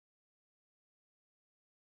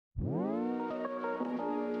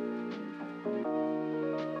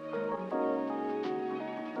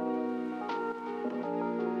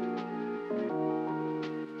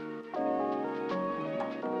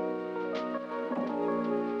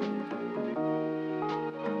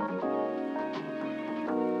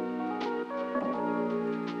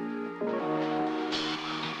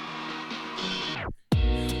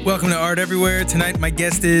Welcome to Art Everywhere. Tonight, my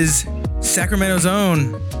guest is Sacramento's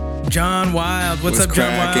own Jon Wiilde. What's up,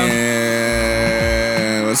 Jon Wiilde?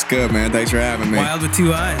 What's good, man? Thanks for having me. Wild with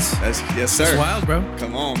two eyes. Yes, sir. It's wild, bro.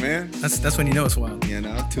 Come on, man. That's when you know it's wild. You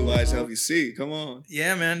know, two eyes help you see. Come on.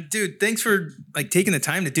 Yeah, man. Dude, thanks for taking the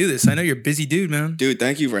time to do this. I know you're a busy dude, man. Dude,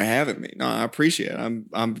 thank you for having me. No, I appreciate it.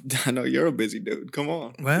 I know you're a busy dude. Come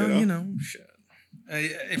on. Well, you know shit.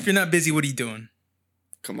 If you're not busy, what are you doing?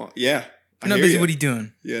 Come on. Yeah. If you're not busy, what are you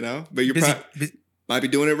doing? You know, but you might be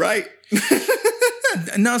doing it right.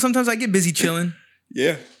 No, sometimes I get busy chilling.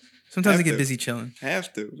 Yeah. Sometimes I get busy chilling.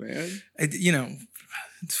 Have to, man.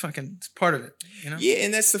 It's part of it, you know? Yeah,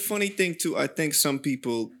 and that's the funny thing, too. I think some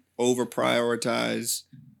people over-prioritize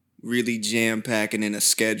really jam-packing in a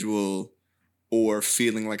schedule or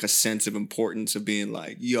feeling like a sense of importance of being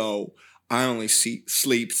like, yo, I only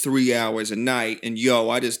sleep 3 hours a night, and yo,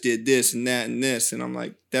 I just did this and that and this. And I'm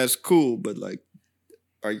like, that's cool, but like,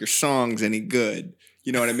 are your songs any good?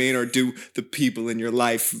 You know what I mean? Or do the people in your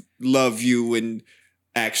life love you and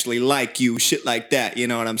actually like you? Shit like that. You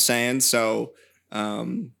know what I'm saying? So, but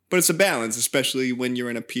it's a balance, especially when you're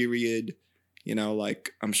in a period, you know,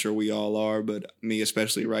 like I'm sure we all are, but me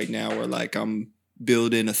especially right now, where like I'm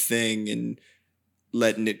building a thing and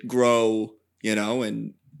letting it grow, you know,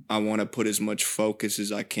 and I want to put as much focus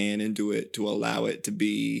as I can into it to allow it to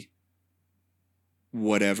be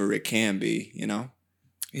whatever it can be, you know?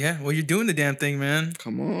 Yeah, well, you're doing the damn thing, man.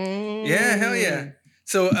 Come on. Yeah, hell yeah.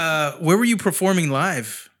 So where were you performing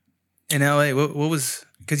live in LA? What was,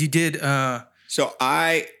 because you did... So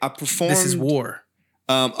I performed... This Is War.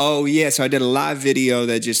 So I did a live video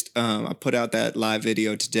that just... I put out that live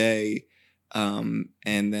video today. And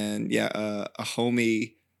then, a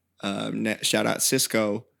homie, shout out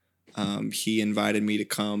Cisco, he invited me to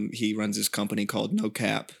come. He runs this company called No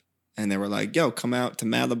Cap. And they were like, yo, come out to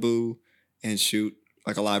Malibu and shoot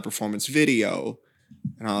like a live performance video.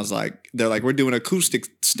 And I was like, they're like, we're doing acoustic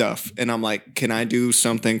stuff. And I'm like, can I do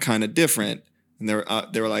something kind of different? And they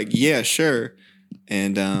were like, yeah, sure.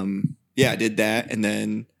 And I did that. And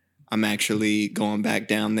then I'm actually going back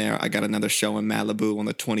down there. I got another show in Malibu on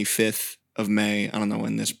the 25th of May. I don't know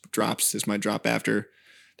when this drops. This might drop after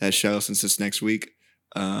that show since it's next week.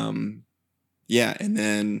 And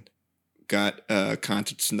then got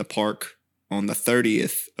concerts in the park on the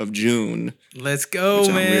 30th of June. Let's go, which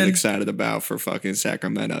man. I'm really excited about for fucking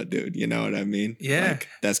Sacramento, dude. You know what I mean? Yeah. Like,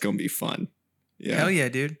 that's going to be fun. Yeah. Hell yeah,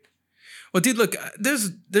 dude. Well, dude, look,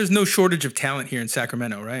 there's no shortage of talent here in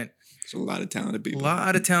Sacramento, right? There's a lot of talented people. A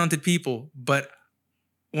lot of talented people. But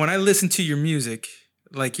when I listen to your music,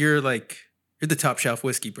 you're the top shelf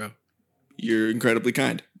whiskey, bro. You're incredibly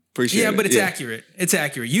kind. Appreciate it. Yeah, but it's accurate. It's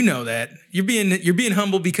accurate. You know that. You're being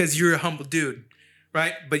humble because you're a humble dude,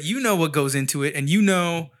 right? But you know what goes into it, and you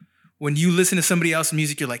know when you listen to somebody else's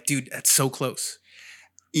music, you're like, dude, that's so close.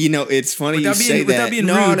 You know, it's funny you say that. Without being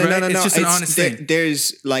rude, right? It's just an honest thing.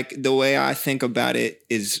 There's like the way I think about it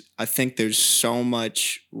is I think there's so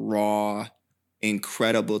much raw,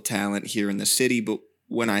 incredible talent here in the city. But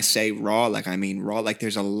when I say raw, like I mean raw, like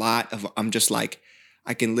there's a lot of, I'm just like,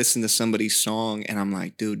 I can listen to somebody's song and I'm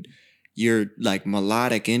like, dude, your like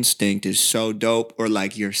melodic instinct is so dope, or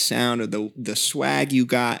like your sound or the swag you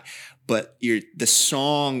got, but the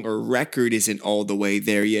song or record isn't all the way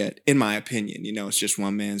there yet, in my opinion. You know, it's just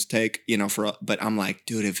one man's take, you know, but I'm like,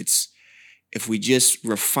 dude, if we just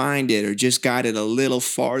refined it or just got it a little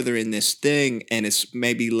farther in this thing, and it's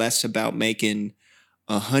maybe less about making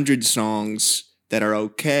 100 songs that are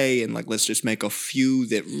okay, and like, let's just make a few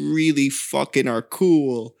that really fucking are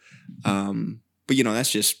cool. But you know,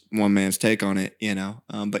 that's just one man's take on it, you know?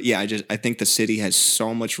 But yeah, I think the city has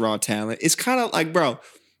so much raw talent. It's kind of like, bro,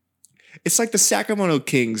 it's like the Sacramento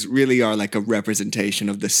Kings really are like a representation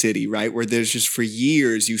of the city, right? Where there's just for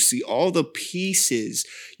years, you see all the pieces,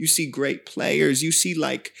 you see great players, you see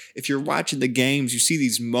like, if you're watching the games, you see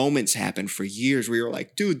these moments happen for years where you're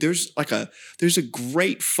like, dude, there's a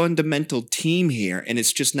great fundamental team here, and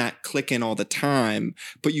it's just not clicking all the time.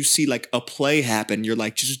 But you see like a play happen, you're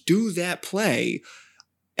like, just do that play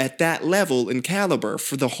at that level and caliber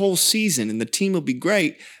for the whole season, and the team will be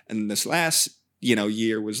great. And this last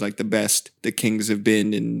year was like the best the Kings have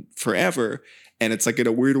been in forever. And it's like, in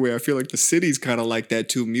a weird way, I feel like the city's kind of like that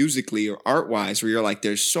too, musically or art-wise, where you're like,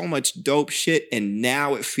 there's so much dope shit, and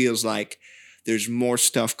now it feels like there's more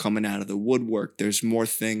stuff coming out of the woodwork. There's more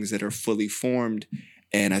things that are fully formed,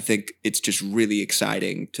 and I think it's just really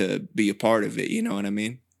exciting to be a part of it, you know what I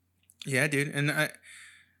mean? Yeah, dude. And I'm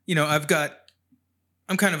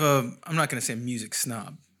kind of I'm not going to say music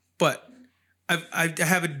snob, but I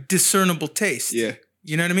have a discernible taste. Yeah.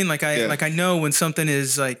 You know what I mean? Like I know when something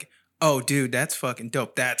is like Oh, dude, that's fucking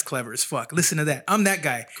dope. That's clever as fuck. Listen to that. I'm that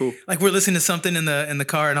guy. Cool. Like we're listening to something in the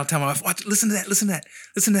car, and I'll tell my wife, "Watch, listen to that, listen to that,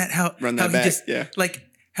 listen to that." Run How that he back. just Yeah. like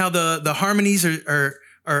how the harmonies are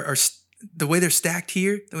the way they're stacked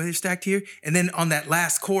here, and then on that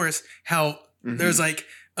last chorus, how there's like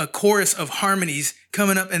a chorus of harmonies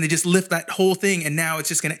coming up, and they just lift that whole thing, and now it's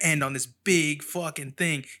just gonna end on this big fucking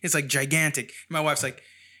thing. It's like gigantic. My wife's like,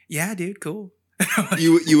 "Yeah, dude, cool."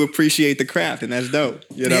 You appreciate the craft, and that's dope.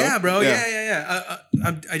 You know? Yeah, bro. Yeah.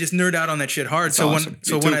 I just nerd out on that shit hard. That's so awesome.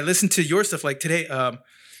 when I listen to your stuff, like today,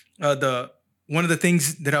 the one of the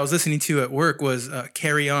things that I was listening to at work was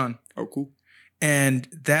 "Carry On." Oh, cool. And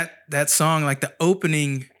that song, like the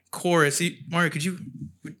opening chorus. Mario, could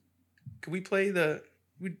we play the?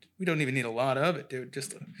 We don't even need a lot of it, dude.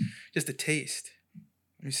 Just a taste.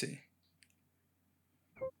 Let me see.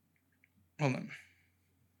 Hold on.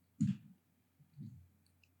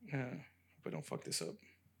 Hope I don't fuck this up.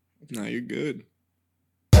 No, you're good.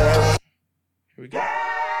 Here we go.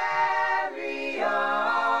 Carry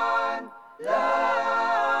on,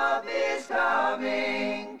 love is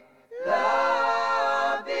coming.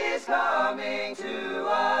 Love is coming to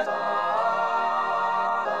us all.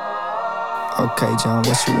 Okay, John,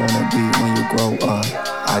 what you wanna be when you grow up?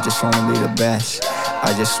 I just wanna be the best.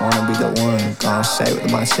 I just wanna be the one. Gonna say it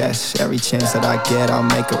with my chest. Every chance that I get, I'll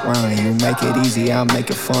make it run. You make it easy, I'll make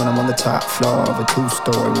it fun. I'm on the top floor of a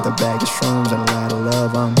 2-story with a bag of shrooms and a lot of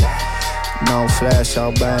love. I'm no flash,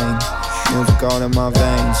 I'll bang. Music all in my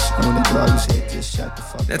veins. And when the drugs hit, just shut the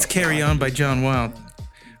fuck up. That's "Carry On" by Jon Wiilde.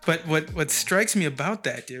 But what strikes me about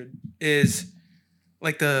that, dude, is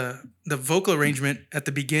like the vocal arrangement at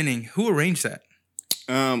the beginning. Who arranged that?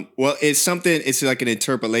 Well, it's like an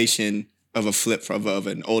interpolation of a flip of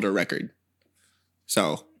an older record.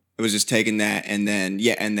 So it was just taking that and then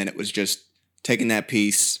it was just taking that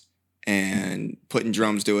piece and putting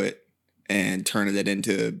drums to it and turning it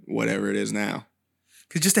into whatever it is now.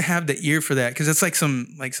 Because just to have the ear for that, because it's like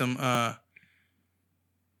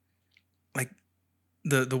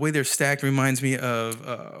the way they're stacked reminds me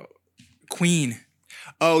of Queen.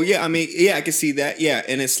 Oh yeah, I mean, yeah, I can see that. Yeah,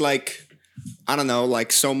 and it's like, I don't know,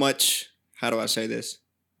 like so much. How do I say this?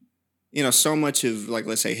 You know, so much of like,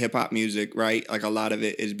 let's say hip hop music, right? Like a lot of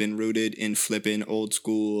it has been rooted in flipping old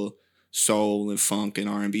school soul and funk and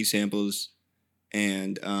R&B samples,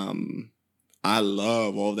 and I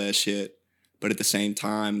love all that shit. But at the same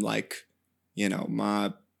time, like, you know,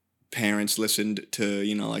 my parents listened to,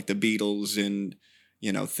 you know, like the Beatles and,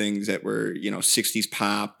 you know, things that were, you know, 60s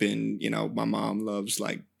pop, and, you know, my mom loves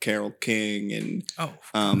like Carole King and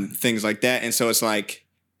things like that. And so it's like,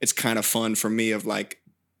 it's kind of fun for me of like,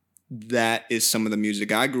 that is some of the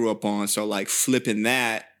music I grew up on. So like flipping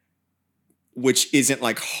that, which isn't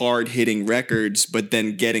like hard hitting records, but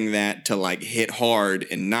then getting that to like hit hard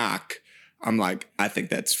and knock, I'm like, I think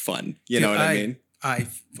that's fun. You know what I mean? I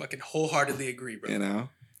fucking wholeheartedly agree, bro. You know?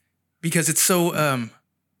 Because it's so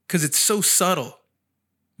subtle,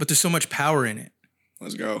 but there's so much power in it.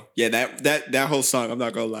 Let's go. Yeah, that whole song, I'm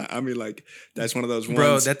not gonna lie. I mean, like, that's one of those ones.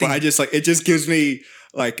 Bro, that thing, but I just like, it just gives me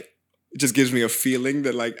a feeling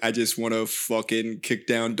that like I just want to fucking kick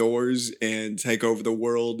down doors and take over the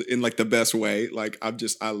world in like the best way. Like I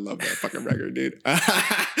love that fucking record, dude.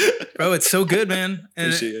 Bro, it's so good, man. And,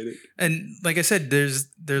 appreciate it. And like I said, there's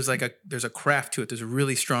a craft to it. There's a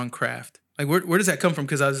really strong craft. Like where does that come from?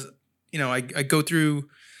 Because I go through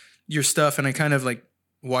your stuff and I kind of like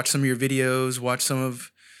watch some of your videos, watch some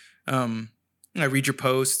of I read your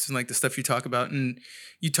posts and like the stuff you talk about, and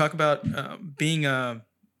you talk about being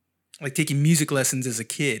like taking music lessons as a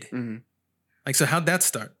kid. Mm-hmm. Like, so how'd that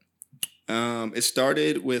start? It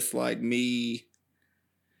started with like me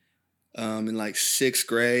in like 6th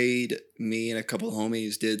grade. Me and a couple of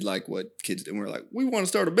homies did like what kids do. And we were like, we want to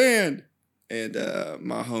start a band. And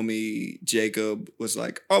my homie Jacob was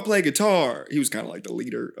like, I'll play guitar. He was kind of like the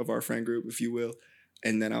leader of our friend group, if you will.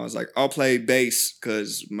 And then I was like, I'll play bass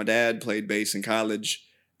because my dad played bass in college.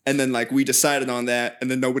 And then like we decided on that, and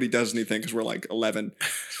then nobody does anything because we're like 11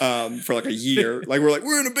 for like a year. Like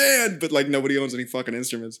we're in a band, but like nobody owns any fucking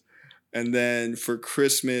instruments. And then for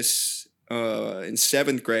Christmas in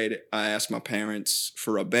 7th grade, I asked my parents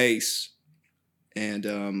for a bass. And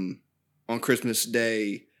on Christmas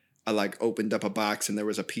Day, I like opened up a box and there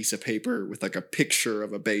was a piece of paper with like a picture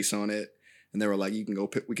of a bass on it. And they were like,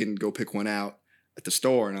 we can go pick one out at the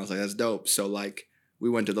store. And I was like, that's dope. So like, we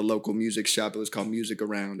went to the local music shop. It was called Music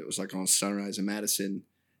Around. It was like on Sunrise and Madison.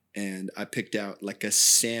 And I picked out like a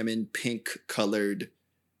salmon pink colored,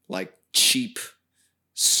 like cheap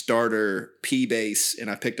starter P bass. And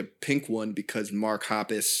I picked a pink one because Mark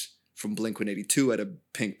Hoppus from Blink-182 had a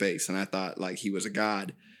pink bass. And I thought like he was a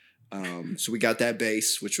god. So we got that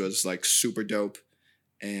bass, which was like super dope,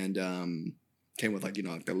 and came with like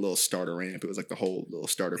like the little starter amp. It was like the whole little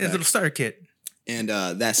starter Yeah, pack. little starter kit. And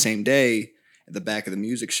that same day, at the back of the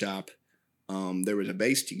music shop, there was a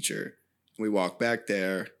bass teacher. We walked back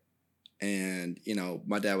there, and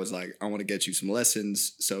my dad was like, "I want to get you some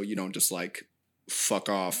lessons, so you don't just like fuck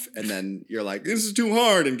off, and then you're like, this is too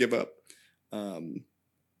hard, and give up."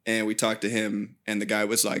 And we talked to him, and the guy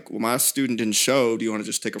was like, "Well, my student didn't show. Do you want to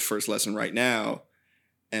just take a first lesson right now?"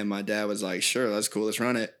 And my dad was like, "Sure, that's cool. Let's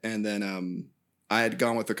run it." And then I had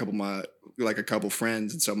gone with a couple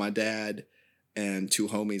friends, and so my dad and two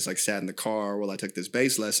homies like sat in the car while I took this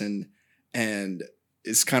bass lesson. And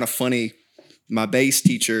it's kind of funny. My bass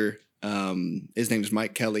teacher, his name is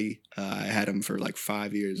Mike Kelly. I had him for like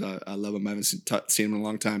 5 years. I love him. I haven't seen him in a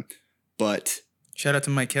long time, but Shout out to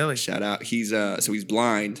Mike Kelly. shout out. He's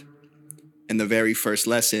blind. And the very first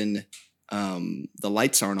lesson, the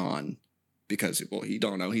lights aren't on because, well, he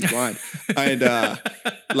don't know he's blind. And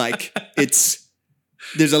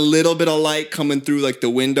there's a little bit of light coming through like the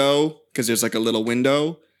window because there's like a little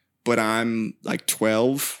window, but I'm like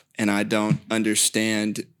 12 and I don't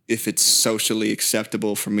understand if it's socially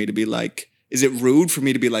acceptable for me to be like, is it rude for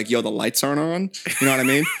me to be like, yo, the lights aren't on? You know what I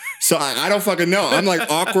mean? So I don't fucking know. I'm like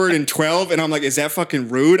awkward and 12 and I'm like, is that fucking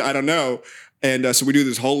rude? I don't know. And so we do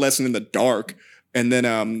this whole lesson in the dark. And then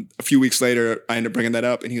a few weeks later, I end up bringing that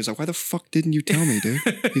up. And he was like, why the fuck didn't you tell me, dude?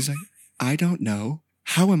 He's like, I don't know.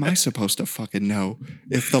 How am I supposed to fucking know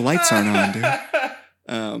if the lights aren't on, dude?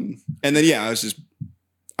 And then, yeah,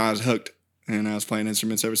 I was hooked. And I was playing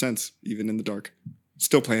instruments ever since, even in the dark.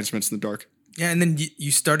 Still playing instruments in the dark. Yeah, and then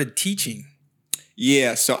you started teaching.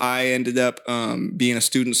 Yeah, so I ended up being a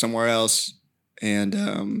student somewhere else.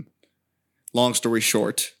 And long story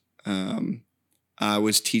short, I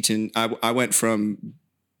was teaching. I went from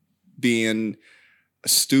being a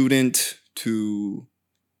student to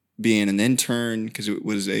being an intern because it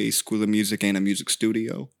was a school of music and a music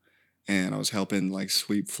studio. And I was helping like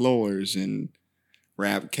sweep floors and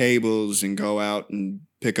wrap cables and go out and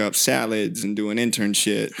pick up salads and do an intern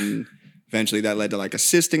shit. And eventually that led to like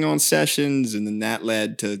assisting on sessions. And then that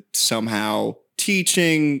led to somehow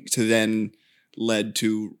teaching, to then led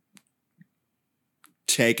to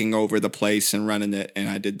taking over the place and running it. And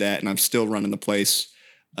I did that. And I'm still running the place.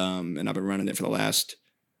 And I've been running it for the last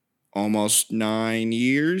almost 9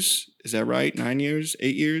 years. Is that right? 9 years,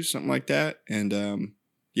 8 years, something like that. And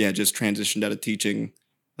yeah, just transitioned out of teaching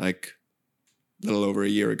like a little over a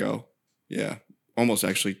year ago. Yeah. Almost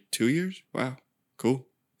actually 2 years. Wow. Cool.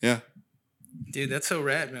 Yeah. Dude, that's so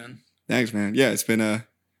rad, man. Thanks, man. Yeah, it's been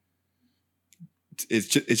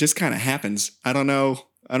it just kind of happens. I don't know.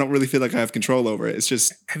 I don't really feel like I have control over it. It's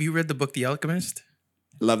just. Have you read the book The Alchemist?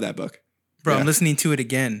 Love that book. Bro, Yeah. I'm listening to it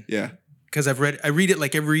again. Yeah. Because I read it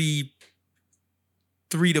like every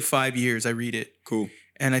 3 to 5 years. I read it. Cool.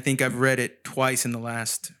 And I think I've read it twice in the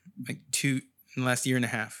last year and a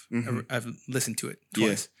half. Mhm. I've listened to it Yeah.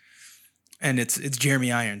 twice. And it's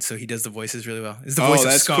Jeremy Irons, so he does the voices really well. It's the Oh, voice of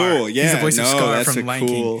that's Scar. cool. Yeah. He's the voice of Scar that's from a Lion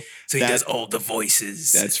cool. King. So he that- does all the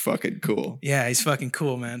voices. That's fucking cool. Yeah, he's fucking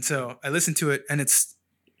cool, man. So I listened to it, and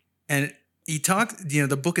he talked.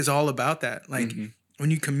 The book is all about that. Like Mhm. when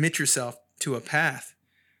you commit yourself to a path,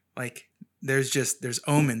 like there's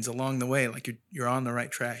omens along the way. Like you're on the right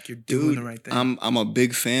track. You're doing the right thing. I'm a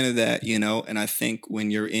big fan of that, and I think when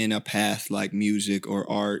you're in a path like music or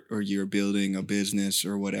art, or you're building a business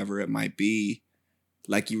or whatever it might be,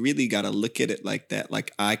 like you really got to look at it like that.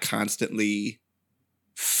 Like I constantly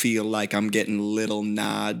feel like I'm getting little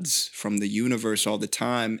nods from the universe all the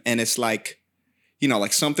time. And it's like,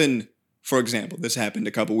 like something, for example, this happened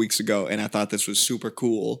a couple weeks ago and I thought this was super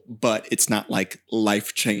cool, but it's not like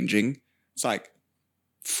life changing. It's like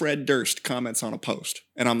Fred Durst comments on a post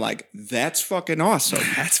and I'm like, that's fucking awesome.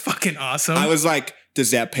 That's fucking awesome. I was like,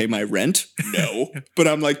 does that pay my rent? No. But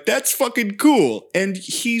I'm like, that's fucking cool. And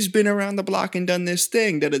he's been around the block and done this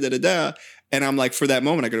thing, da-da-da-da-da. And I'm like, for that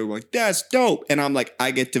moment, I go like, that's dope. And I'm like,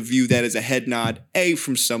 I get to view that as a head nod, A,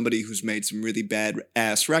 from somebody who's made some really bad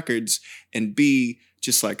ass records, and B,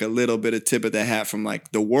 just like a little bit of tip of the hat from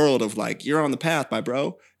like the world of like, you're on the path, my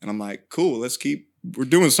bro. And I'm like, cool, we're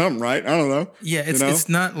doing something, right? I don't know. Yeah, it's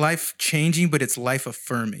not life changing, but it's life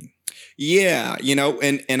affirming. Yeah,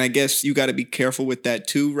 and I guess you got to be careful with that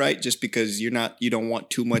too, right? Just because you don't want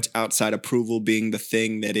too much outside approval being the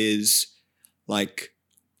thing that is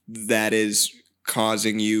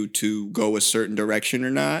causing you to go a certain direction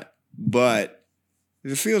or not. But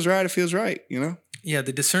if it feels right, it feels right, Yeah,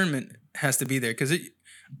 the discernment has to be there because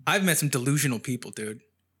I've met some delusional people, dude.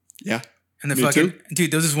 Yeah. And Me too.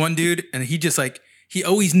 dude, there was this one dude, and he just like he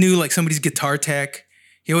always knew like somebody's guitar tech.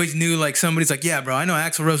 He always knew like somebody's like, yeah, bro, I know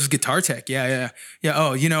Axl Rose's guitar tech. Yeah.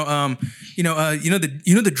 Oh, you know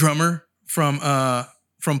the drummer from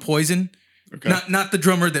Poison. Okay. Not the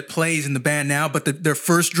drummer that plays in the band now, but their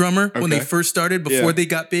first drummer when they Okay. first started before Yeah. they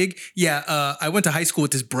got big. Yeah, I went to high school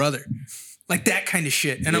with his brother, like that kind of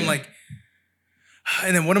shit. And I'm Yeah. like,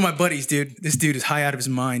 and then one of my buddies, dude, this dude is high out of his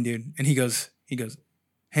mind, dude, and he goes,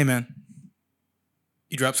 hey man,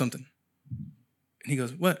 you dropped something, and he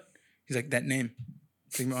goes, what? He's like, that name.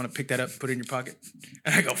 So you want to pick that up, put it in your pocket,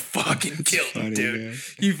 and I go, fucking killed him, funny, dude. man.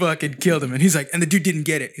 You fucking killed him, and he's like, and the dude didn't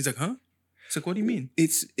get it. He's like, huh? It's like, what do you mean?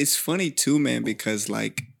 It's funny too, man, because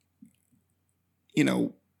like, you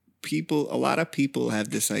know, a lot of people have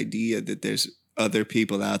this idea that there's other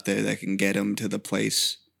people out there that can get them to the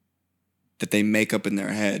place that they make up in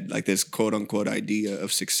their head, like this quote unquote idea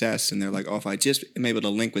of success. And they're like, oh, if I just am able to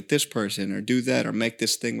link with this person or do that or make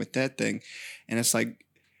this thing with that thing. And it's like,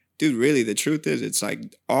 dude, really, the truth is, it's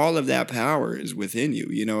like all of that power is within you.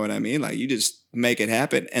 You know what I mean? Like you just make it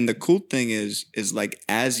happen. And the cool thing is like,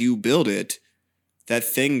 as you build it, that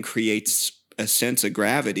thing creates a sense of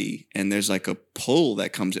gravity and there's like a pull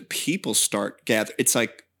that comes at people start gather. It's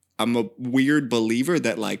like, I'm a weird believer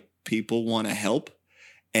that like people want to help.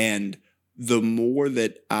 And the more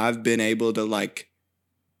that I've been able to like,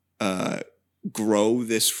 grow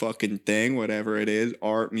this fucking thing, whatever it is,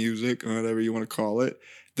 art, music, whatever you want to call it,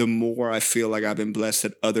 the more I feel like I've been blessed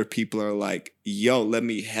that other people are like, yo, let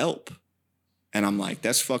me help. And I'm like,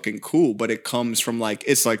 that's fucking cool. But it comes from like,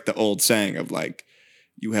 it's like the old saying of like,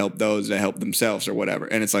 you help those that help themselves or whatever.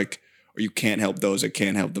 And it's like, or you can't help those that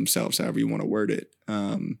can't help themselves, however you want to word it.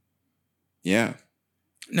 Yeah.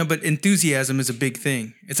 No, but enthusiasm is a big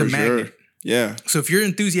thing. It's a For magnet. sure. Yeah. So if you're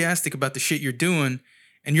enthusiastic about the shit you're doing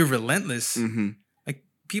and you're relentless, Mm-hmm. like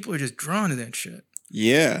people are just drawn to that shit.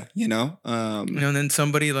 Yeah. You know? You know, and then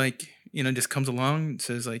somebody like, you know, just comes along and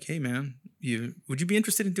says like, hey man, would you be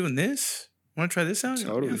interested in doing this? Want to try this out?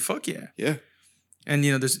 Totally. Yeah, fuck yeah. Yeah. And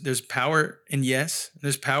you know, there's power in yes,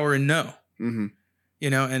 there's power in no. Mm-hmm. You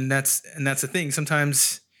know, and that's the thing.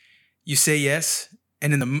 Sometimes you say yes,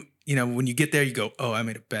 and in the when you get there, you go, oh, I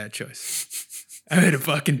made a bad choice. I made a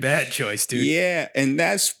fucking bad choice, dude. Yeah. And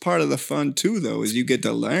that's part of the fun too, though, is you get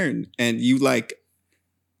to learn and you like,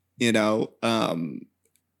 you know,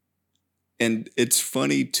 and it's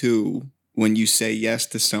funny too when you say yes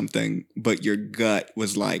to something, but your gut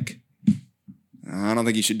was like, I don't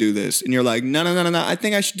think you should do this. And you're like, no. I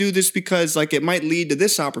think I should do this because like it might lead to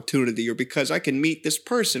this opportunity or because I can meet this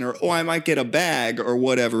person or, I might get a bag or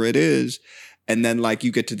whatever it is. And then like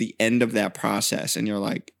you get to the end of that process and you're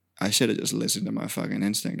like, I should have just listened to my fucking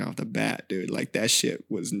instinct off the bat, dude. Like that shit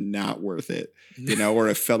was not worth it, you know, or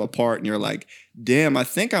it fell apart and you're like, damn, I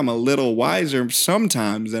think I'm a little wiser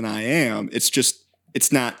sometimes than I am. It's just,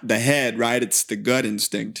 it's not the head, right? It's the gut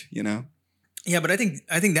instinct, you know? Yeah, but I think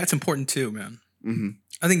that's important too, man. Mm-hmm.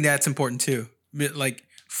 I think that's important too. Like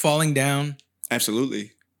falling down.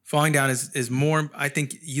 Absolutely. Falling down is more, I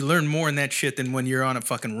think you learn more in that shit than when you're on a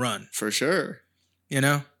fucking run. For sure. You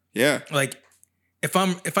know? Yeah. Like if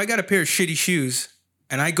I got a pair of shitty shoes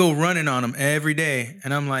and I go running on them every day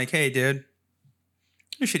and I'm like, hey, dude,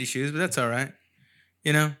 they're shitty shoes, but that's all right.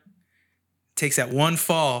 You know? It takes that one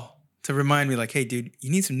fall to remind me like, hey, dude,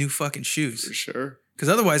 you need some new fucking shoes. For sure. Because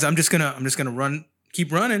otherwise I'm just gonna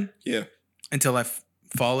keep running. Yeah. Until I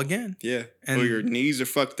fall again. Yeah. And or your knees are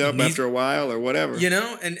fucked up after a while or whatever. You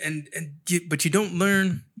know, but you don't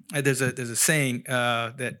learn. There's a saying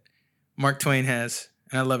that Mark Twain has,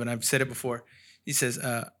 and I love it. I've said it before. He says,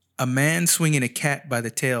 a man swinging a cat by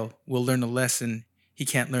the tail will learn a lesson he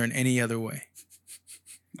can't learn any other way.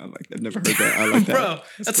 I like that. I've never heard that. I like that. Bro,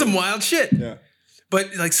 that's some wild shit. Yeah.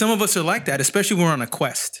 But like some of us are like that, especially when we're on a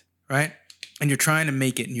quest, right? And you're trying to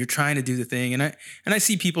make it and you're trying to do the thing. And I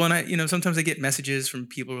see people and sometimes I get messages from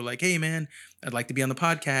people who are like, hey man, I'd like to be on the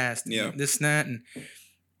podcast. Yeah. This and that. And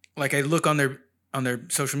like I look on their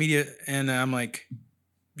social media and I'm like,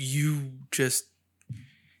 you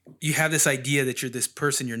have this idea that you're this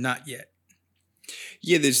person you're not yet.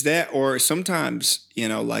 Yeah, there's that. Or sometimes,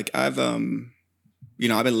 like I've been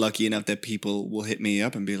lucky enough that people will hit me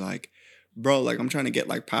up and be like, bro, like I'm trying to get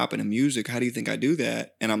like popping in music. How do you think I do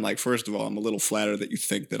that? And I'm like, first of all, I'm a little flattered that you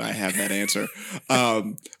think that I have that answer.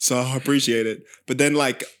 So I appreciate it. But then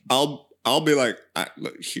like, I'll be like,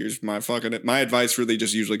 look, here's my advice really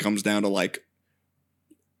just usually comes down to like,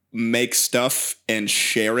 make stuff and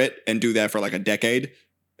share it and do that for like a decade.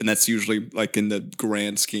 And that's usually like in the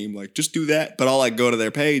grand scheme, like just do that. But I'll like go to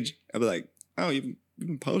their page. I'll be like, oh, you've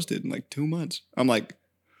been posted in like 2 months. I'm like,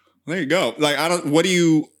 well, there you go. Like,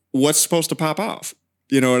 what's supposed to pop off?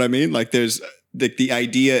 You know what I mean? Like the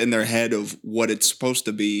idea in their head of what it's supposed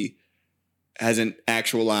to be hasn't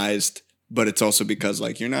actualized, but it's also because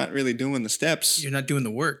like you're not really doing the steps. You're not doing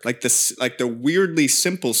the work. Like this, like the weirdly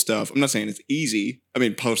simple stuff. I'm not saying it's easy. I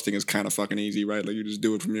mean, posting is kind of fucking easy, right? Like you just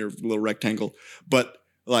do it from your little rectangle. But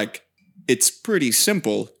like it's pretty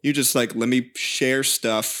simple. You just like, let me share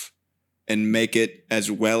stuff and make it as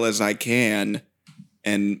well as I can.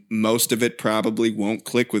 And most of it probably won't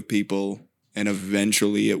click with people. And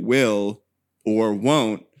eventually it will or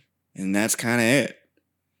won't. And that's kind of it.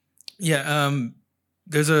 Yeah.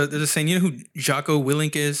 There's a saying, you know who Jocko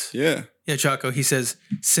Willink is? Yeah. Yeah, Jocko. He says,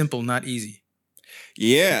 simple, not easy.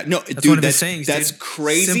 Yeah. No, That's dude, one of his sayings. That's dude.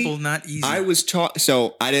 crazy. Simple, not easy. I was taught,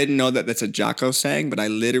 so I didn't know that that's a Jocko saying, but I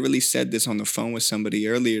literally said this on the phone with somebody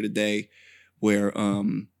earlier today where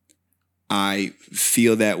I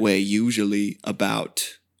feel that way usually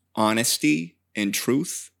about honesty and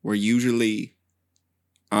truth, where usually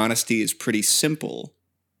honesty is pretty simple,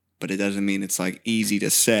 but it doesn't mean it's like easy to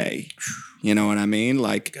say. You know what I mean?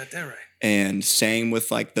 Like, got that right. And same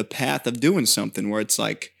with like the path of doing something where it's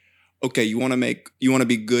like, okay, you want to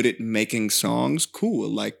be good at making songs? Cool.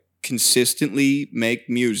 Like consistently make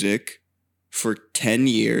music for 10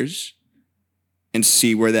 years and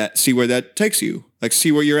see where that takes you. Like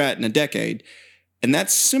see where you're at in a decade. And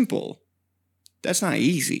that's simple. That's not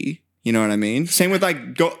easy. You know what I mean? Same with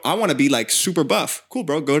like, I want to be like super buff. Cool,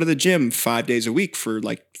 bro. Go to the gym 5 days a week for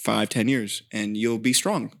like 5-10 years and you'll be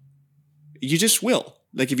strong. You just will.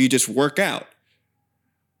 Like if you just work out.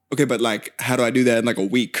 Okay, but like, how do I do that in like a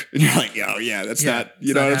week? And you're like, oh yeah, that's not,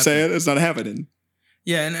 you know what I'm saying? It's not happening.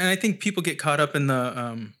 Yeah, and I think people get caught up in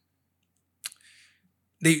the,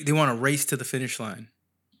 they want to race to the finish line.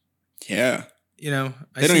 Yeah. You know?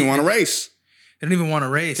 They don't even want to race. They don't even want to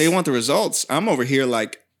race. They want the results. I'm over here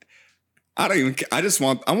like, I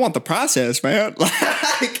want the process, man.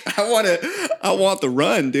 Like I want the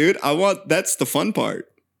run, dude. That's the fun part.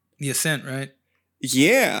 The ascent, right?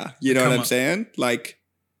 Yeah. You know what I'm saying? Like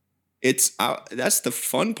that's the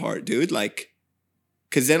fun part, dude. Like,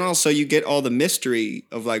 cause then also you get all the mystery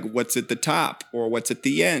of like what's at the top or what's at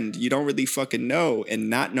the end. You don't really fucking know, and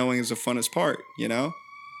not knowing is the funnest part, you know?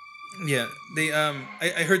 Yeah. They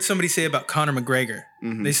I heard somebody say about Conor McGregor.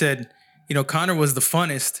 Mm-hmm. They said, you know, Conor was the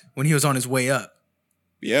funnest when he was on his way up.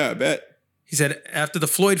 Yeah, I bet. He said after the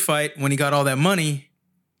Floyd fight, when he got all that money,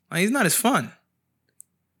 he's not as fun.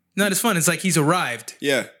 Not as fun. It's like he's arrived.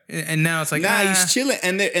 Yeah. And now it's like, he's chilling.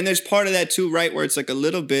 And there's part of that too, right? Where it's like a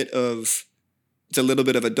little bit of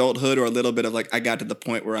adulthood, or a little bit of like, I got to the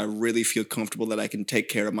point where I really feel comfortable that I can take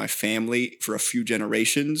care of my family for a few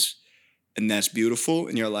generations. And that's beautiful.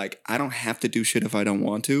 And you're like, I don't have to do shit if I don't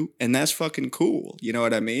want to. And that's fucking cool. You know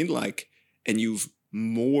what I mean? Like, and you've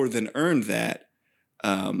more than earned that.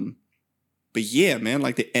 But yeah, man,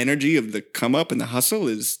 like the energy of the come up and the hustle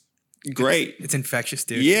is great. It's infectious,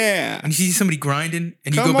 dude. Yeah. And you see somebody grinding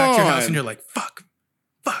and you go back to your house and you're like, fuck.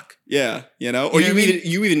 Yeah, you know? Or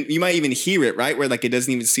you might even hear it, right? Where like it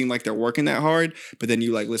doesn't even seem like they're working that hard, but then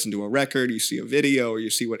you like listen to a record, you see a video, or you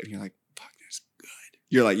see what, and you're like, fuck, that's good.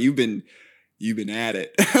 You're like, you've been at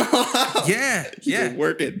it. Yeah. You've been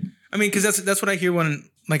working. I mean, because that's what I hear when,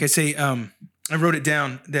 like I say, I wrote it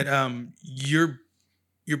down that your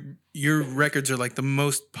records are like the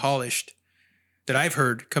most polished that I've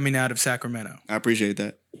heard coming out of Sacramento. I appreciate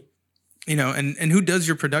that. You know, and who does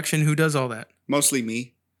your production? Who does all that? Mostly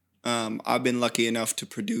me. I've been lucky enough to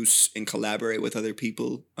produce and collaborate with other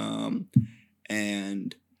people.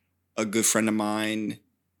 And a good friend of mine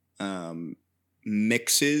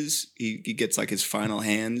mixes. He gets like his final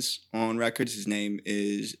hands on records. His name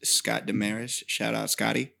is Scott Damaris. Shout out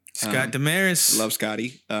Scotty. Scott Damaris. Love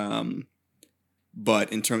Scotty.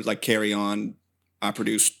 But in terms like Carry On, I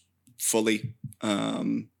produced fully.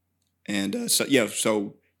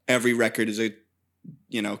 So every record is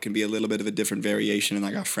can be a little bit of a different variation. And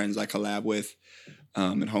I got friends I collab with,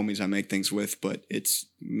 and homies I make things with, but it's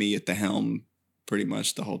me at the helm pretty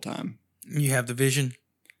much the whole time. You have the vision.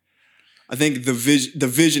 I think the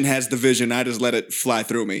vision has the vision. I just let it fly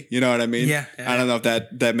through me. You know what I mean? Yeah. I don't know if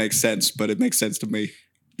that makes sense, but it makes sense to me.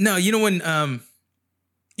 No, when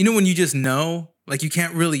you just know, like you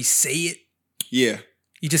can't really say it. Yeah.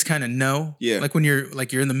 You just kind of know. Yeah. Like when you're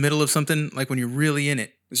in the middle of something, like when you're really in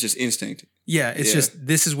it. It's just instinct. Yeah. It's just,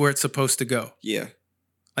 this is where it's supposed to go. Yeah.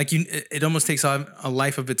 Like it almost takes on a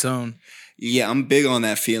life of its own. Yeah. I'm big on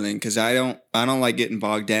that feeling because I don't like getting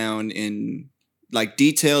bogged down in like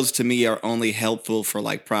details. To me are only helpful for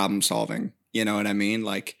like problem solving. You know what I mean?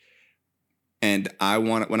 Like, and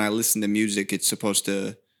when I listen to music, it's supposed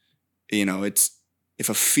to, it's, if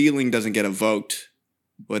a feeling doesn't get evoked,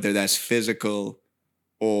 whether that's physical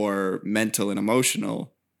or mental and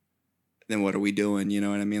emotional, then what are we doing? You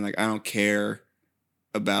know what I mean? Like, I don't care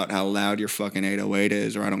about how loud your fucking 808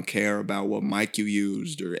 is, or I don't care about what mic you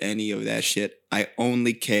used or any of that shit. I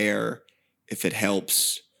only care if it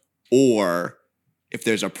helps or if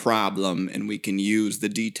there's a problem and we can use the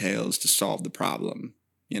details to solve the problem,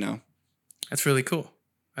 you know? That's really cool.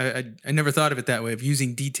 I never thought of it that way, of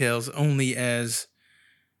using details only as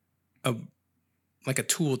a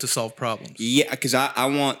tool to solve problems. Yeah, because I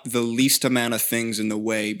want the least amount of things in the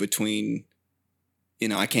way between, you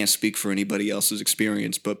know, I can't speak for anybody else's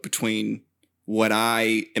experience, but between what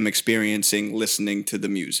I am experiencing listening to the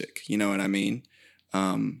music, you know what I mean?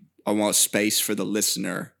 I want space for the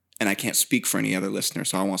listener, and I can't speak for any other listener,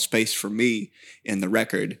 so I want space for me in the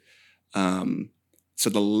record. So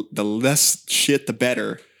the less shit, the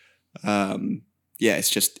better. Yeah,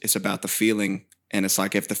 it's about the feeling, and it's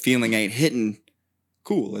like if the feeling ain't hitting,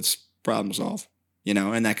 cool, it's problem solved, you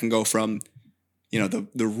know? And that can go from, you know,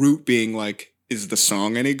 the root being like, is the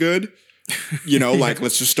song any good? You know, like,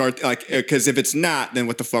 let's just start, like, because if it's not, then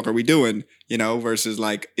what the fuck are we doing? You know, versus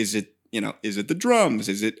like, is it the drums?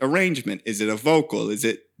 Is it arrangement? Is it a vocal? Does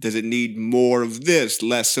it need more of this,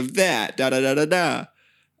 less of that? Da da da da da.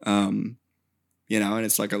 You know, and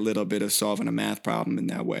it's like a little bit of solving a math problem in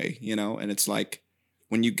that way, you know? And it's like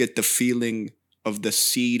when you get the feeling of the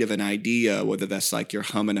seed of an idea, whether that's like you're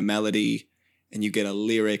humming a melody and you get a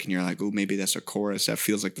lyric and you're like, oh, maybe that's a chorus. That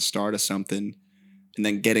feels like the start of something. And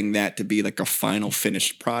then getting that to be like a final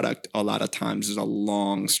finished product a lot of times is a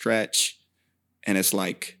long stretch. And it's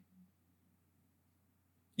like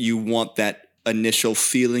you want that initial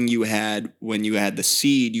feeling you had when you had the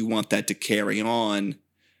seed, you want that to carry on.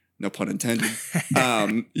 No pun intended.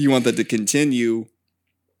 You want that to continue,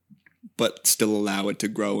 but still allow it to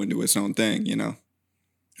grow into its own thing, you know?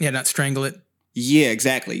 Yeah, not strangle it. Yeah,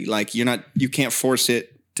 exactly. Like you can't force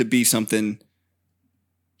it to be something.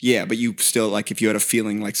 Yeah, but you still, like, if you had a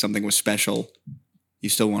feeling like something was special, you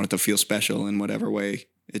still want it to feel special in whatever way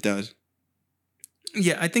it does.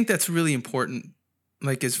 Yeah, I think that's really important,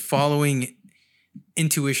 like, is following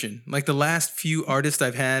intuition. Like the last few artists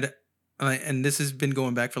I've had, and this has been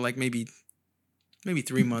going back for like maybe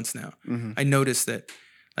 3 months now. Mm-hmm. I noticed that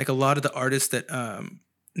like a lot of the artists that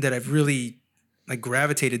I've really like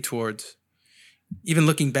gravitated towards, even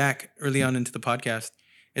looking back early on into the podcast,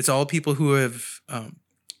 it's all people who have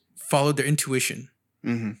followed their intuition.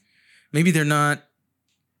 Mm-hmm. Maybe they're not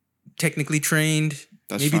technically trained.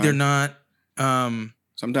 That's maybe fine. they're not.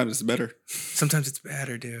 Sometimes it's better. Sometimes it's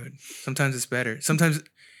better, dude. Sometimes it's better. Sometimes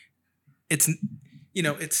it's, you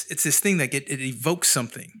know, it's this thing that it evokes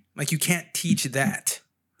something. Like you can't teach that.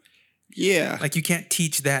 Yeah. Like you can't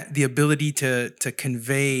teach that, the ability to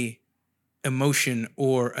convey emotion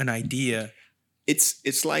or an idea.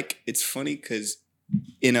 It's like, it's funny because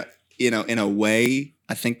in a way,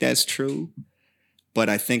 I think that's true. But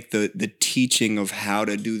I think the teaching of how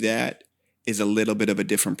to do that is a little bit of a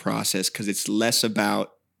different process because it's less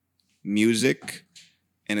about music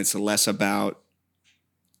and it's less about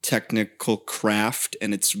technical craft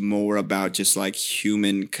and it's more about just like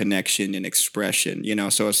human connection and expression, you know?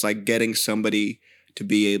 So it's like getting somebody to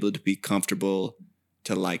be able to be comfortable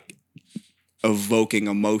to like evoking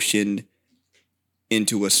emotion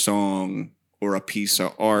into a song or a piece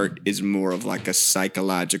of art is more of like a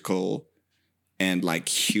psychological and like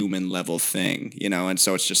human level thing, you know? And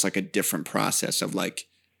so it's just like a different process of like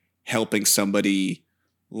helping somebody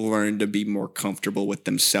learn to be more comfortable with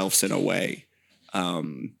themselves in a way.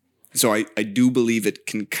 So I do believe it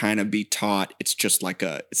can kind of be taught. It's just like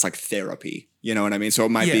it's like therapy, you know what I mean? So it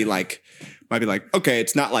might be like, okay,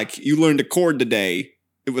 it's not like you learned a chord today.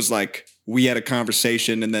 It was like, we had a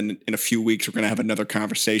conversation and then in a few weeks, we're going to have another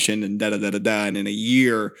conversation and da-da-da-da-da. And in a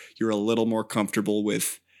year, you're a little more comfortable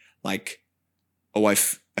with like, oh, I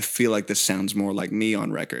feel like this sounds more like me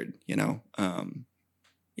on record, you know?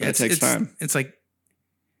 Yeah, it takes time. It's like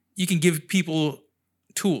you can give people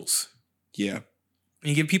tools. Yeah.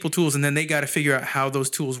 You give people tools and then they got to figure out how those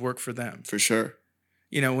tools work for them. For sure.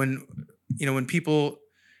 When people,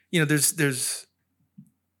 there's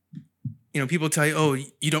people tell you, oh,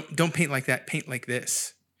 you don't paint like that, paint like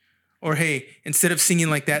this. Or, hey, instead of singing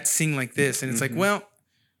like that, sing like this. And it's like, well,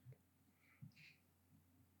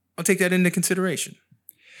 I'll take that into consideration.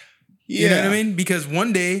 Yeah. You know what I mean? Because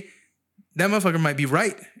one day that motherfucker might be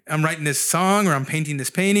right. I'm writing this song or I'm painting this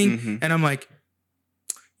painting. And I'm like,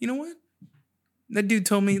 you know what? That dude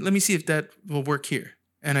told me, let me see if that will work here.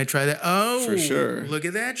 And I try that. Oh, for sure. Look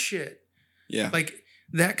at that shit. Yeah. Like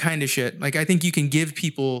that kind of shit. Like I think you can give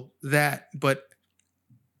people that, but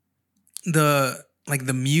the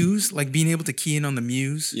muse, like being able to key in on the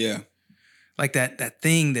muse. Yeah. like that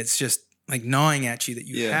thing that's just like gnawing at you that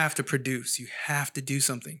you Yeah. have to produce. You have to do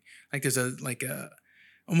something. Like there's a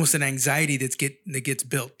almost an anxiety that gets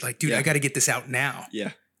built. Like, dude, Yeah. I got to get this out now.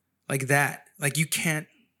 Yeah. Like that. Like you can't.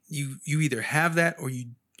 You either have that or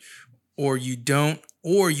you don't,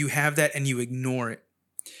 or you have that and you ignore it.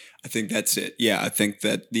 I think that's it. Yeah, I think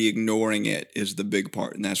that the ignoring it is the big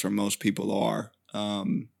part, and that's where most people are.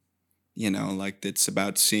 Like it's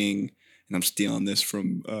about seeing, and I'm stealing this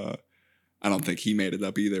from, I don't think he made it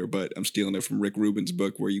up either, but I'm stealing it from Rick Rubin's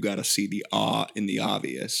book where you got to see the awe in the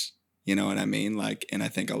obvious. You know what I mean? Like, and I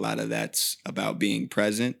think a lot of that's about being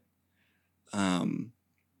present.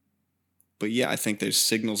 But yeah, I think there's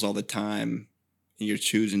signals all the time and you're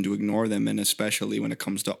choosing to ignore them. And especially when it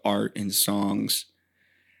comes to art and songs,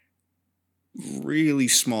 really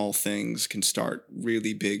small things can start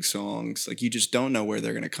really big songs. Like you just don't know where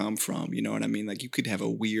they're going to come from. You know what I mean? Like you could have a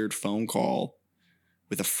weird phone call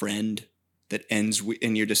with a friend that ends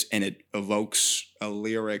and it evokes a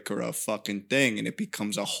lyric or a fucking thing and it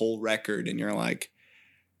becomes a whole record. And you're like,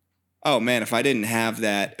 oh man, if I didn't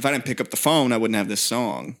pick up the phone, I wouldn't have this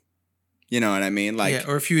song. You know what I mean? Like, yeah,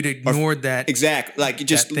 or if you'd ignored that. Exactly. Like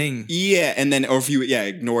just that thing. Yeah. And then, or if you,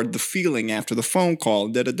 ignored the feeling after the phone call,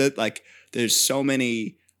 like there's so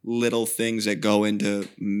many little things that go into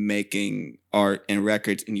making art and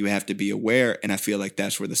records and you have to be aware. And I feel like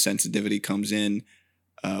that's where the sensitivity comes in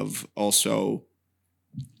of also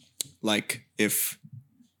like, if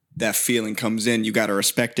that feeling comes in, you got to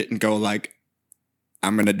respect it and go like,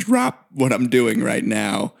 I'm going to drop what I'm doing right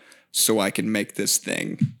now so I can make this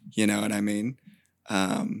thing. You know what I mean?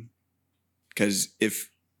 Because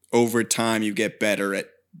if over time you get better at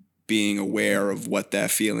being aware of what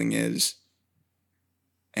that feeling is,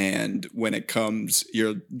 and when it comes,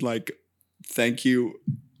 you're like, thank you,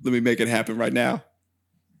 let me make it happen right now.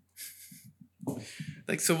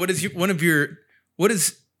 Like, so what is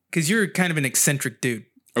because you're kind of an eccentric dude.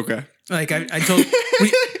 Okay. Like I told,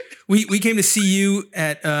 we came to see you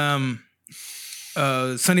at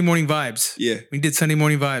Sunday Morning Vibes. Yeah. We did Sunday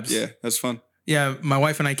Morning Vibes. Yeah, that's fun. Yeah, my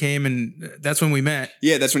wife and I came, and that's when we met.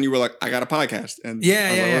 Yeah, that's when you were like, I got a podcast. And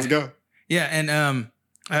let's go. Yeah, and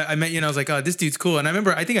I met you, and I was like, oh, this dude's cool. And I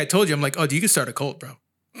remember, I think I told you, I'm like, oh, dude, you can start a cult, bro.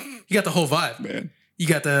 You got the whole vibe. Man. You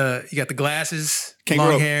got the glasses,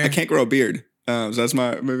 long hair. I can't grow a beard. So that's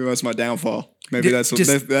my downfall. Maybe that's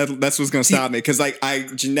what's gonna stop me. Because like I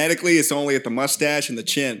genetically, it's only at the mustache and the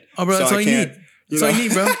chin. Oh, bro, that's all you need. That's all you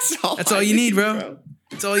need, bro. That's all you need, bro.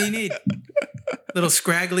 That's all you need. Little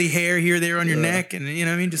scraggly hair here, there on your neck, and you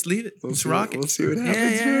know what I mean. Just leave it. Just rock it. We'll see what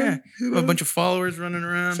happens. Yeah. You know? A bunch of followers running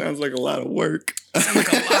around. Sounds like a lot of work. Sounds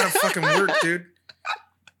like a lot of fucking work, dude.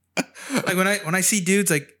 Like when I see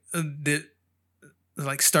dudes like that,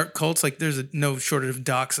 like start cults, like there's no shortage of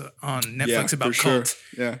docs on Netflix about cults.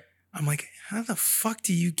 Sure. Yeah. I'm like, how the fuck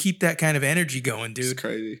do you keep that kind of energy going, dude? It's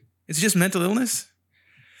crazy. It's just mental illness.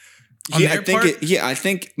 I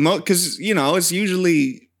think because it's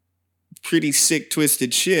usually pretty sick,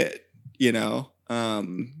 twisted shit,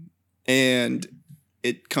 and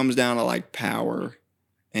it comes down to like power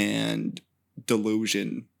and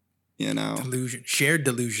delusion, shared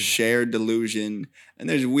delusion, and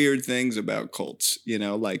there's weird things about cults,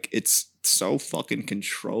 like it's so fucking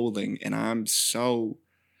controlling, and I'm so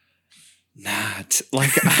not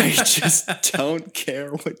like I just don't care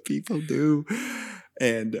what people do.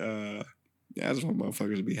 And I just want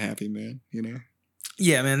motherfuckers to be happy, man.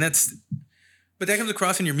 Yeah, man. But that comes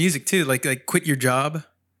across in your music too. Like quit your job.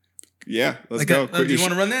 Yeah, let's go. Do you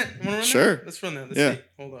want to run that? Sure. Let's run that. Let's see.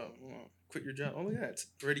 Hold on. Quit your job. Oh my God, it's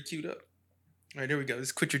already queued up. All right, here we go. This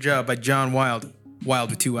is "Quit Your Job" by Jon Wiilde. Wild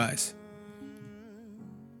with 2 eyes.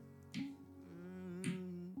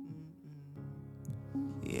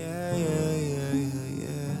 Yeah.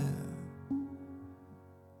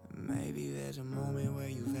 Maybe there's a moment where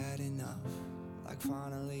you've had enough. Like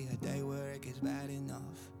finally a day where it gets bad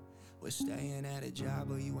enough. We're staying at a job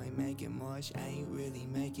but you ain't making much. Ain't really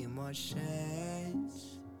making much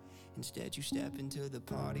sense. Instead you step into the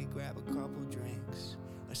party, grab a couple drinks.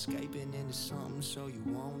 Escaping into something so you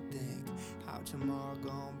won't think how tomorrow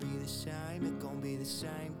gonna be the same. It gonna be the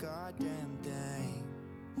same goddamn thing.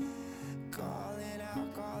 Calling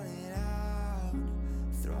out,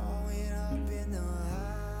 throwing up in the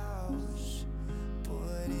house,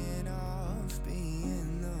 putting off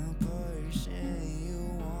being the person you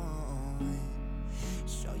want.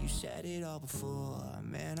 So you said it all before,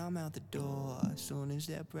 man, I'm out the door soon as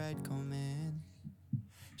that bread come in.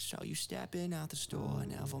 So you stepping out the store,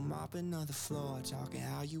 never mopping on the floor, talking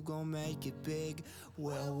how you gon' make it big.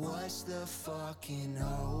 Well, what's the fucking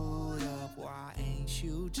hold up? Why ain't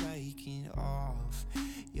you taking off?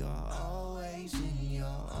 You're always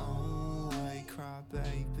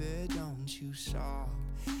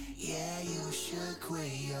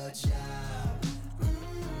quit your job.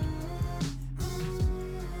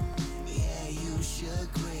 Yeah, you should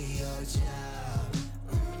quit your job.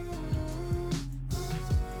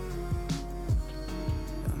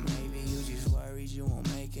 Or maybe you just worried you won't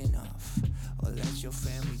make enough, or let your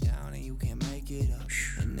family down and you can't make it up.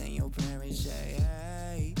 And then your parents say,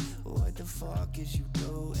 hey, what the fuck is you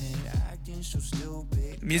doing? Acting so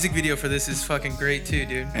stupid. The music video for this is fucking great too,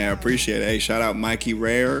 dude. Hey, I appreciate it. Hey, shout out Mikey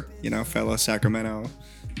Rare, fellow Sacramento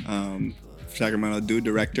dude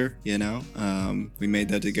director, We made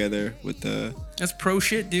that together with That's pro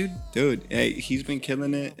shit, dude. dude. Hey, he's been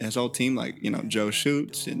killing it. His whole team, Joe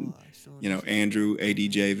Shoots and, Andrew,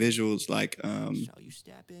 ADJ Visuals,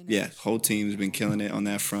 whole team's been killing it on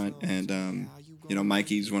that front. And,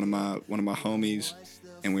 Mikey's one of my homies,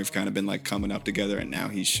 and we've kind of been coming up together, and now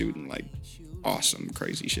he's shooting awesome,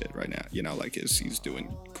 crazy shit right now. He's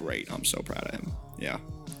doing great. I'm so proud of him. Yeah.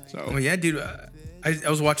 So. Oh yeah, dude. I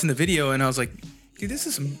was watching the video and I was like, dude, this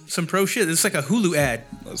is some pro shit. This is like a Hulu ad.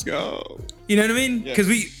 Let's go. You know what I mean? Because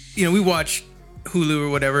we watch Hulu or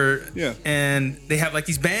whatever. Yeah. And they have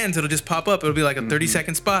these bands that'll just pop up. It'll be a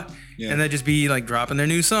 30-second spot. Yeah. And they'll just be dropping their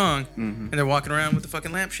new song. Mm-hmm. And they're walking around with the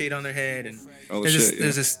fucking lampshade on their head. And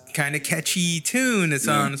there's this kind of catchy tune that's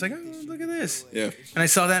on. It's like, oh, look at this. Yeah. And I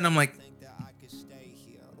saw that and I'm like,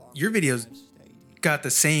 your video's got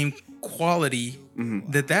the same quality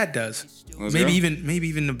that does. Maybe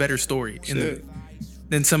even a better story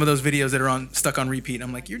than some of those videos that are stuck on repeat.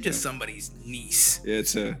 I'm like, you're just somebody's niece. Yeah,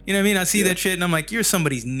 it's you know what I mean? I see that shit and I'm like, you're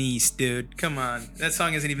somebody's niece, dude. Come on, that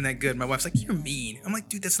song isn't even that good. My wife's like, you're mean. I'm like,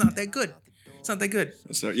 dude, that's not that good. It's not that good.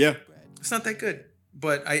 It's not that good.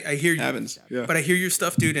 But I hear you. Happens. Yeah. But I hear your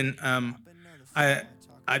stuff, dude, and I'm gonna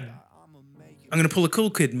pull a cool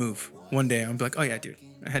kid move one day. I'm like, oh yeah, dude.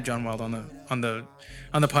 I had Jon Wiilde on the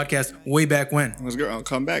podcast way back when. Let's go. I'll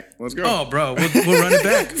come back. Let's go. Oh, bro, we'll run it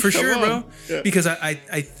back for sure, bro. Yeah. Because I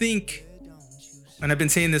think, and I've been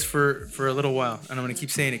saying this for a little while, and I'm gonna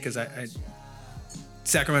keep saying it because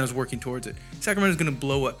Sacramento's working towards it. Sacramento's gonna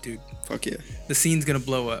blow up, dude. Fuck yeah. The scene's gonna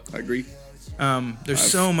blow up. I agree. There's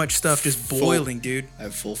so much stuff just boiling, dude. I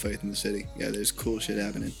have full faith in the city. Yeah, there's cool shit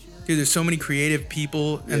happening. Dude, there's so many creative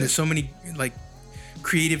people, and there's so many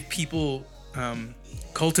creative people.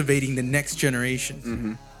 Cultivating the next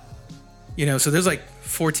generation. So there's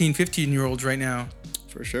 14, 15-year-olds right now.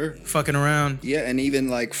 For sure. Fucking around. Yeah, and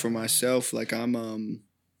even for myself, I'm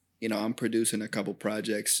I'm producing a couple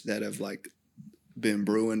projects that have been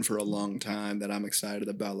brewing for a long time that I'm excited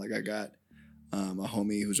about. I got a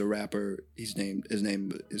homie who's a rapper. His name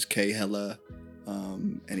is K Hella.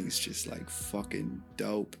 And he's just fucking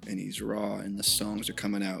dope, and he's raw, and the songs are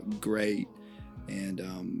coming out great. And,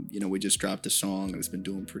 we just dropped a song and it's been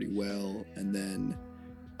doing pretty well. And then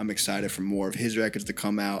I'm excited for more of his records to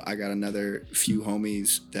come out. I got another few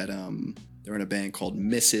homies that they're in a band called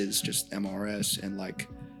Mrs., just MRS. And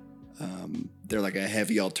they're a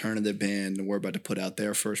heavy alternative band. And we're about to put out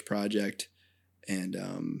their first project. And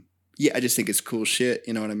I just think it's cool shit.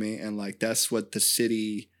 You know what I mean? And that's what that's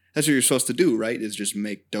what you're supposed to do, right? Is just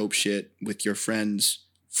make dope shit with your friends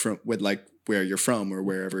with where you're from or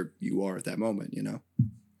wherever you are at that moment,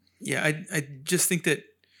 Yeah, I just think that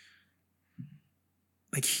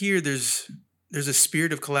here there's a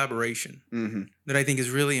spirit of collaboration that I think is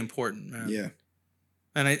really important, man. Yeah.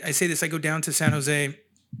 And I say this, I go down to San Jose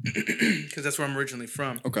because that's where I'm originally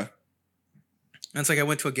from. Okay. And it's I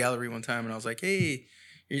went to a gallery one time and I was like, hey,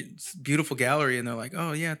 it's a beautiful gallery. And they're like,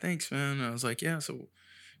 oh yeah, thanks, man. And I was like, yeah, so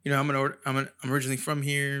I'm originally from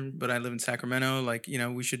here, but I live in Sacramento.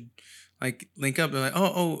 We should link up. They're like,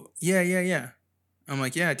 oh, yeah. I'm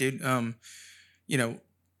like, yeah, dude. I'd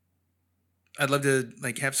love to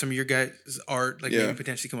have some of your guys' art, maybe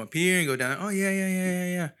potentially come up here and go down. Oh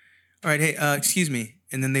yeah. All right, hey, excuse me.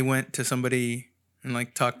 And then they went to somebody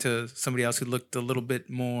and talked to somebody else who looked a little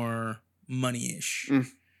bit more money-ish.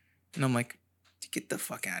 And I'm like, get the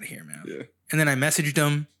fuck out of here, man. Yeah. And then I messaged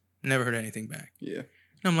them, never heard anything back. Yeah.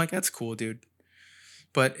 And I'm like, that's cool, dude.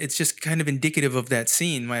 But it's just kind of indicative of that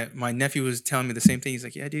scene. My nephew was telling me the same thing. He's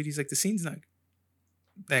like, yeah, dude. He's like, the scene's not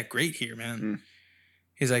that great here, man.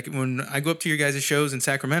 He's like, when I go up to your guys' shows in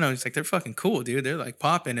Sacramento, he's like, they're fucking cool, dude. They're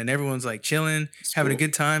popping and everyone's chilling, having a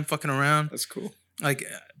good time, fucking around. That's cool.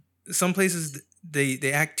 Some places,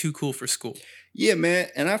 they act too cool for school. Yeah, man.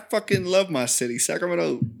 And I fucking love my city.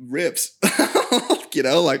 Sacramento rips.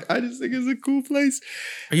 I just think it's a cool place.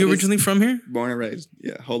 Are you originally from here? Born and raised.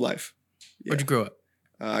 Yeah, whole life. Yeah. Where'd you grow up?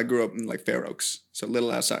 I grew up in Fair Oaks, so a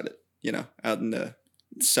little outside it, out in the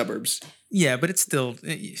suburbs. Yeah, but it's still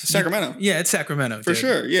Sacramento. Yeah, it's Sacramento For dude.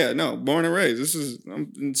 sure. Yeah, no, born and raised.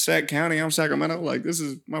 I'm in Sac County. I'm Sacramento. Like, this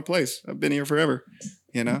is my place. I've been here forever,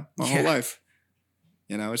 my whole life.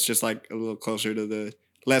 It's just like a little closer to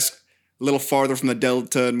a little farther from the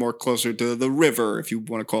Delta and more closer to the river, if you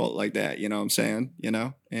want to call it like that. You know what I'm saying?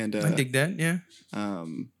 And I dig that. Yeah.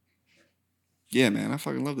 Yeah, man, I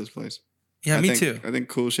fucking love this place. Yeah, me too. I think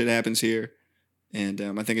cool shit happens here. And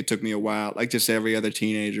I think it took me a while, like just every other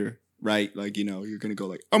teenager, right? Like, you're going to go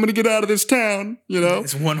like, I'm going to get out of this town,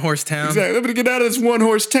 It's one horse town. Exactly. I'm going to get out of this one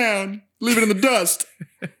horse town, leave it in the dust.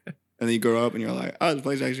 And then you grow up and you're like, oh, this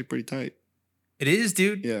place is actually pretty tight. It is,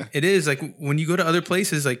 dude. Yeah. It is. Like when you go to other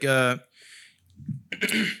places, like like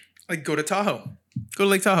go to Tahoe. Go to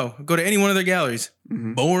Lake Tahoe. Go to any one of their galleries.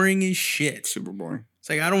 Mm-hmm. Boring as shit. Super boring. It's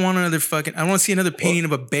like, I don't want I want to see another painting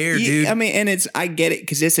of a bear, dude. I mean, and I get it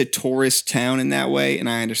because it's a tourist town in that way. And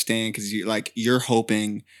I understand because you're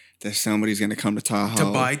hoping that somebody's going to come to Tahoe.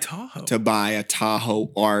 To buy Tahoe. To buy a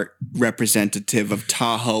Tahoe art representative of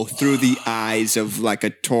Tahoe through the eyes of like a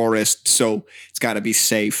tourist. So it's got to be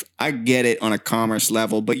safe. I get it on a commerce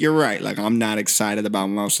level, but you're right. Like, I'm not excited about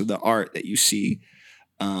most of the art that you see.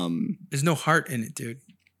 There's no heart in it, dude.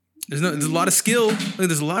 There's a lot of skill.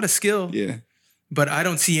 There's a lot of skill. Yeah. But I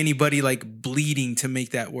don't see anybody like bleeding to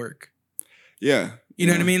make that work. Yeah. You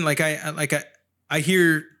know what I mean? Like I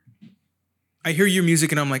hear your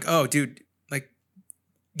music and I'm like, oh, dude, like,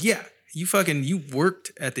 yeah, you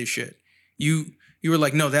worked at this shit. You were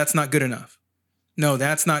like, no, that's not good enough. No,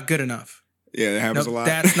 that's not good enough. Yeah, that happens a lot.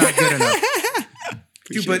 That's not good enough.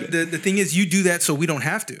 Dude, but the thing is, you do that so we don't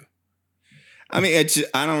have to. I mean,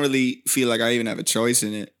 I don't really feel like I even have a choice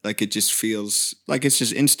in it. Like, it just feels like it's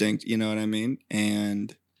just instinct, you know what I mean?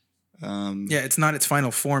 And yeah, it's not its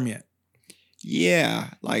final form yet.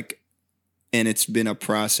 Yeah, like, and it's been a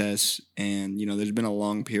process, and there's been a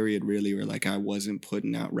long period really where like I wasn't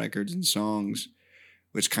putting out records and songs,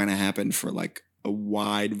 which kind of happened for like a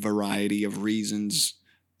wide variety of reasons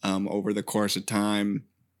over the course of time.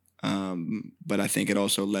 But I think it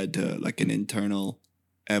also led to like an internal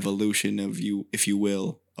evolution of if you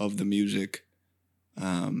will, of the music.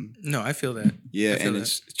 No, I feel that. Yeah, and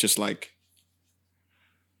it's just like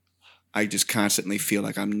I just constantly feel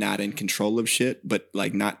like I'm not in control of shit, but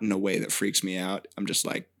like not in a way that freaks me out. I'm just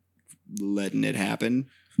like letting it happen,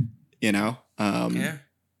 Yeah.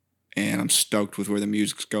 And I'm stoked with where the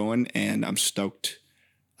music's going, and I'm stoked.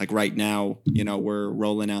 Like right now, we're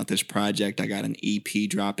rolling out this project. I got an EP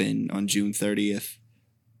dropping on June 30th.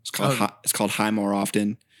 It's called High More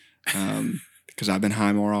Often, because I've been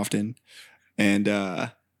high more often, and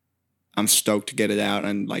I'm stoked to get it out.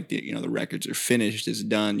 And like the records are finished, it's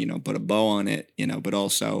done. Put a bow on it. But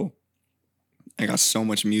also I got so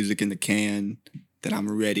much music in the can that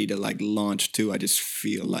I'm ready to like launch to. I just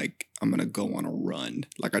feel like I'm gonna go on a run.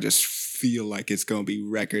 Like I just feel like it's gonna be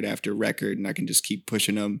record after record, and I can just keep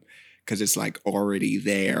pushing them because it's like already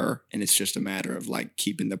there, and it's just a matter of like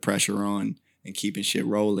keeping the pressure on and keeping shit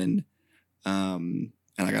rolling. And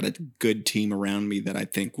I got a good team around me that I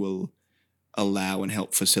think will allow and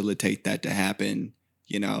help facilitate that to happen,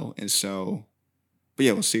 And so, but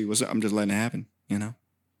yeah, we'll see. I'm just letting it happen,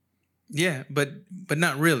 Yeah, but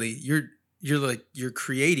not really. You're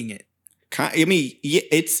creating it. I mean, yeah,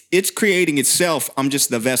 it's creating itself. I'm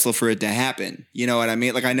just the vessel for it to happen. You know what I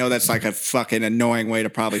mean? Like, I know that's like a fucking annoying way to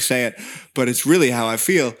probably say it, but it's really how I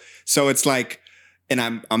feel. So it's like, and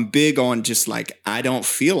I'm big on just like, I don't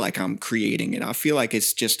feel like I'm creating it. I feel like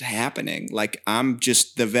it's just happening. Like I'm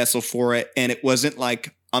just the vessel for it. And it wasn't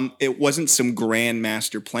like, it wasn't some grand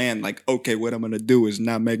master plan. Like, okay, what I'm going to do is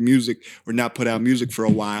not make music or not put out music for a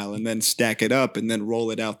while and then stack it up and then roll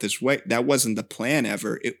it out this way. That wasn't the plan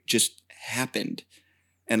ever. It just happened.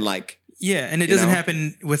 And like, yeah. And it doesn't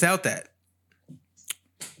happen without that.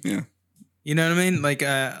 Yeah. You know what I mean? Like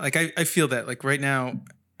I feel that like right now,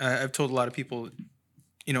 I've told a lot of people,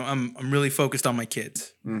 I'm really focused on my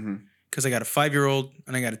kids because I got a 5-year-old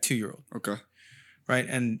and I got a 2-year-old. Okay. Right.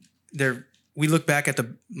 And we look back at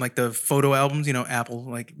the photo albums, Apple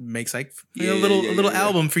like makes like a little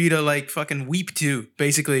album for you to like fucking weep to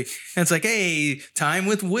basically. And it's like, hey, time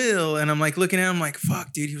with Will. And I'm like looking at him like,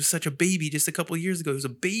 fuck, dude, he was such a baby just a couple of years ago. He was a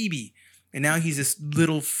baby. And now he's this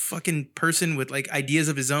little fucking person with like ideas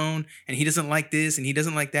of his own, and he doesn't like this and he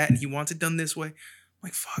doesn't like that and he wants it done this way. I'm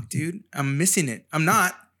like, fuck, dude, I'm missing it. I'm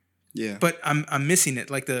not. Yeah. But I'm missing it.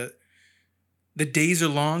 Like the days are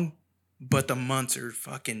long, but the months are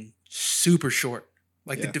fucking super short.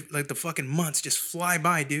 Like the fucking months just fly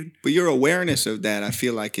by, dude. But your awareness of that, I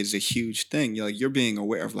feel like, is a huge thing. You're being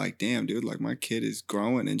aware of like, damn, dude, like my kid is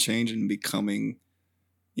growing and changing and becoming,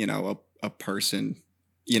 a person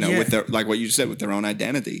you know, Yeah. with their, like what you said, with their own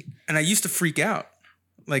identity. And I used to freak out.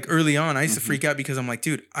 Like early on, I used to freak out because I'm like,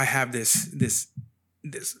 dude, I have this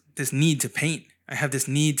need to paint. I have this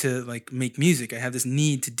need to like make music. I have this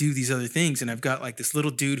need to do these other things. And I've got like this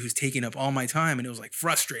little dude who's taking up all my time. And it was like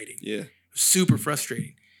frustrating. Yeah. Super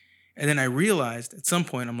frustrating. And then I realized at some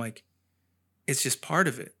point, I'm like, it's just part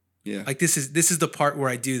of it. Yeah. Like this is the part where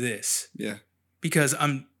I do this. Yeah. Because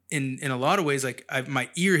I'm in a lot of ways, like my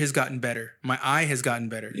ear has gotten better. My eye has gotten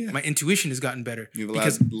better. Yeah. My intuition has gotten better. You've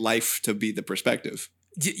allowed life to be the perspective.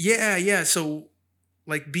 Yeah. So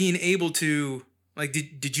like being able to, like,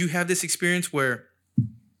 did you have this experience where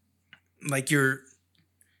like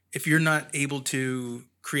if you're not able to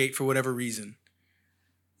create for whatever reason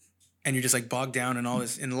and you're just like bogged down in all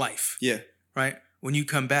this in life, Yeah. right? When you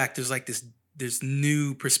come back, there's like this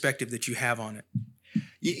new perspective that you have on it.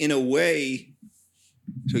 In a way,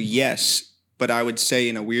 so yes, but I would say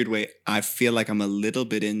in a weird way, I feel like I'm a little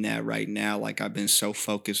bit in that right now. Like I've been so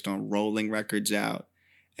focused on rolling records out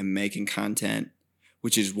and making content,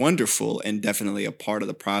 which is wonderful and definitely a part of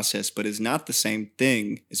the process, but is not the same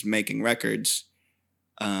thing as making records.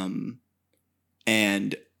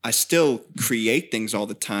 And I still create things all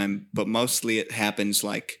the time, but mostly it happens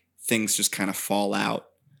like things just kind of fall out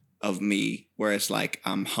of me, where it's like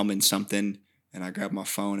I'm humming something and I grab my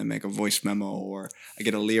phone and make a voice memo, or I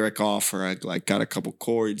get a lyric off, or I like got a couple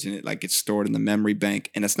chords and it like gets stored in the memory bank.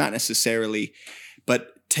 And it's not necessarily,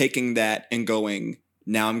 but taking that and going,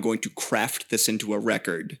 now I'm going to craft this into a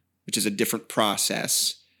record, which is a different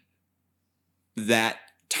process. That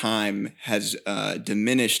time has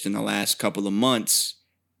diminished in the last couple of months,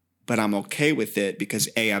 but I'm okay with it because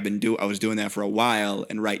I was doing that for a while,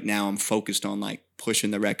 and right now I'm focused on like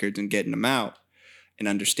pushing the records and getting them out and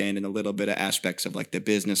understanding a little bit of aspects of like the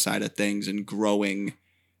business side of things and growing,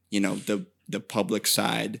 you know, the public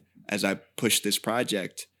side as I push this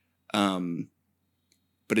project.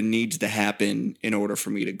 But it needs to happen in order for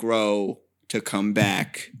me to grow, to come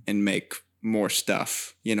back and make more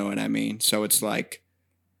stuff. You know what I mean? So it's like,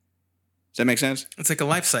 does that make sense? It's like a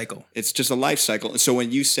life cycle. It's just a life cycle. So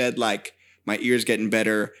when you said like, my ear's getting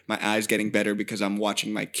better, my eye's getting better because I'm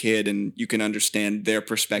watching my kid and you can understand their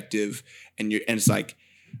perspective, and it's like,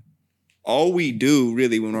 all we do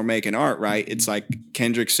really when we're making art, right? It's like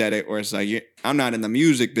Kendrick said it, or it's like, I'm not in the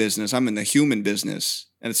music business, I'm in the human business.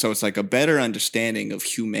 And so it's like a better understanding of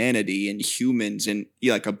humanity and humans, and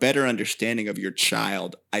like a better understanding of your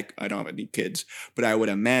child. I don't have any kids, but I would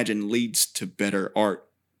imagine leads to better art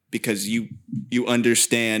because you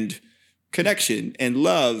understand connection and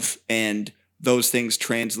love, and those things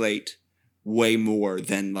translate way more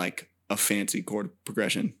than like a fancy chord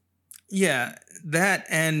progression. Yeah, that,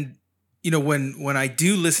 and you know, when I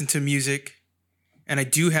do listen to music and I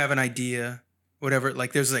do have an idea, whatever,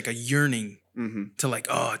 like there's like a yearning to like,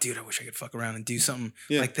 oh, dude, I wish I could fuck around and do something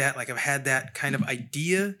like that. Like I've had that kind of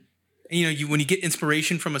idea. And, you know, when you get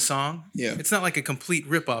inspiration from a song, it's not like a complete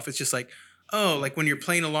ripoff. It's just like, oh, like when you're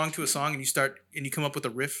playing along to a song and you come up with a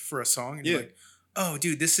riff for a song, and you're like, oh,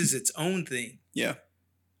 dude, this is its own thing. Yeah.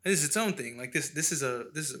 This is its own thing. Like this is a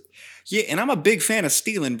Yeah, and I'm a big fan of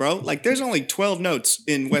stealing, bro. Like there's only 12 notes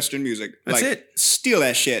in Western music. That's like, it. Steal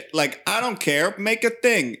that shit. Like, I don't care. Make a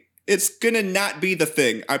thing. It's gonna not be the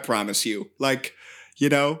thing, I promise you. Like, you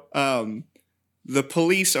know, the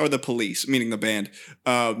police are the police, meaning the band.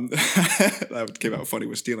 That came out funny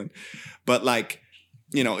with stealing. But like,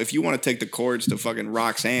 you know, if you want to take the chords to fucking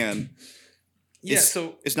Roxanne,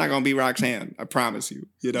 it's not gonna be Roxanne. I promise you.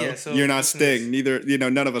 You know, you're not Sting. Neither, you know,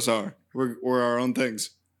 none of us are. We're our own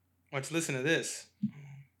things. Let's listen to this.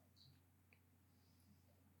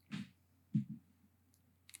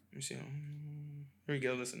 Let me see. Here we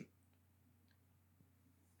go. Listen.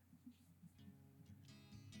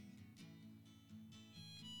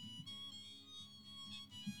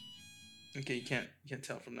 Okay, you can't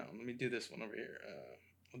tell from that one. Let me do this one over here.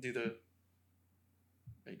 I'll do the.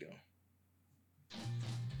 There you go.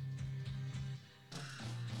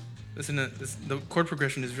 Listen to this. The chord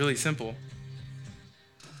progression is really simple.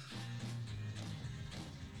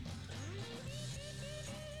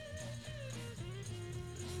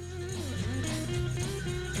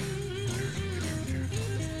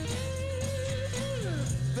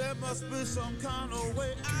 There must be some kind of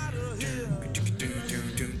way out of here.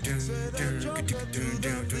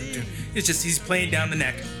 It's just he's playing down the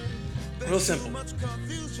neck. Real simple. All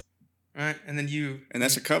right, and then And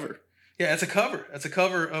that's a cover. Yeah, that's a cover. That's a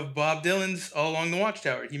cover of Bob Dylan's All Along the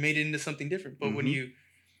Watchtower. He made it into something different. But when you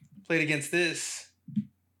play it against this,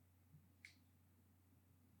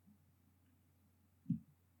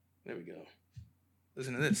 there we go.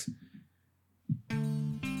 Listen to this.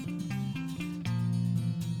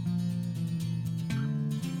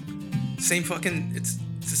 Same fucking. It's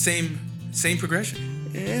the same progression.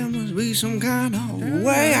 There must be some kind of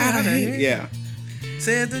way out of here. Yeah.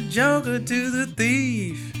 Said the Joker to the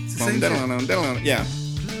thief. It's the same shit. Yeah.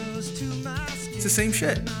 It's the same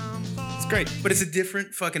shit. It's great. But it's a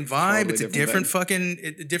different fucking vibe. Totally It's a different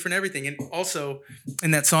different different everything. And also,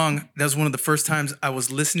 in that song, that was one of the first times I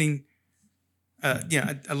was listening.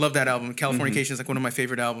 I love that album. Californication is like one of my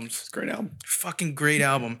favorite albums. It's a great album. Fucking great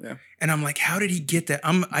album. Yeah. And I'm like, how did he get that?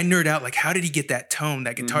 I nerd out. Like, how did he get that tone,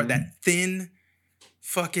 that guitar, that thin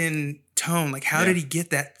fucking tone? Like, how did he get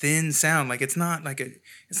that thin sound? Like, it's not like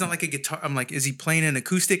a guitar. I'm like, is he playing an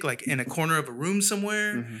acoustic like in a corner of a room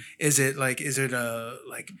somewhere? Is it a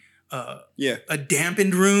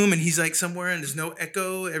dampened room and he's like somewhere and there's no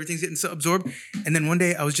echo, everything's getting so absorbed. And then one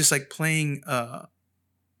day I was just like playing an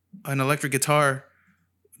electric guitar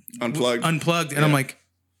Unplugged. And I'm like,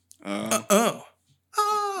 Yeah.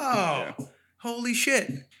 holy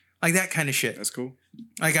shit. Like that kind of shit. That's cool.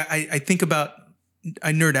 Like I think about,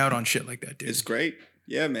 I nerd out on shit like that, dude. It's great.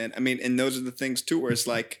 Yeah, man. I mean, and those are the things too, where it's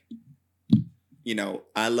like, you know,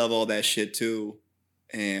 I love all that shit too.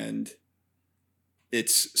 And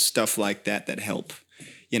it's stuff like that help.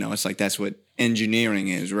 You know, it's like that's what engineering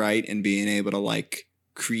is, right? And being able to like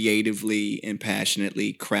creatively and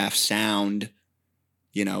passionately craft sound,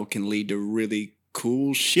 you know, can lead to really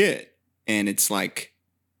cool shit. And it's like,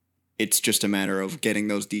 it's just a matter of getting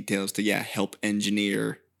those details to, help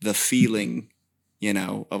engineer the feeling, you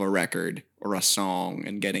know, of a record or a song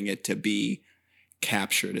and getting it to be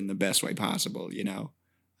captured in the best way possible, you know?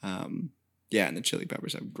 And the Chili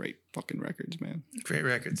Peppers have great fucking records, man. Great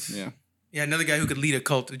records. Yeah. Yeah, another guy who could lead a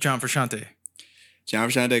cult, John Frusciante. John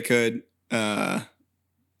Frusciante could,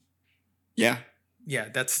 yeah. Yeah,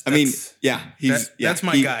 that's that's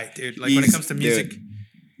my guy, dude. Like when it comes to music,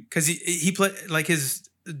 because he play like his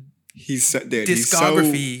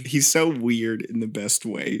discography. He's so weird in the best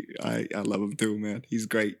way. I love him too, man. He's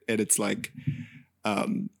great, and it's like,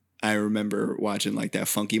 I remember watching like that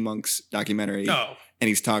Funky Monks documentary. Oh. And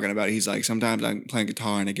he's talking about it. He's like, sometimes I'm playing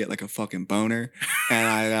guitar and I get like a fucking boner, and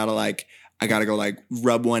I gotta go like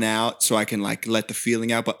rub one out so I can like let the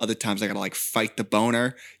feeling out. But other times I gotta like fight the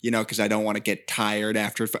boner, you know, because I don't want to get tired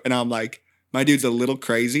after. And I'm like, my dude's a little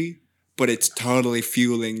crazy, but it's totally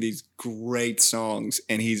fueling these great songs,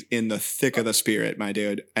 and he's in the thick of the spirit, my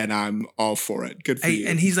dude. And I'm all for it. Good for you.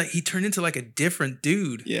 And he's like, he turned into like a different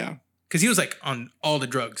dude. Yeah, because he was like on all the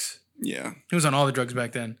drugs. Yeah, he was on all the drugs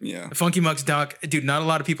back then. Yeah, the Funky Monks doc, dude. Not a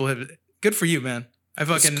lot of people have. Good for you, man.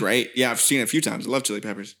 It's great. Yeah, I've seen it a few times. I love Chili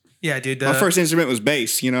Peppers. Yeah, dude. My first instrument was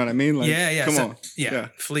bass. You know what I mean? Like, come on. Yeah,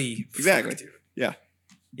 Flea. Exactly. Fuck, yeah.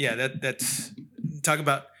 Yeah, that's talk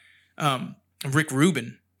about Rick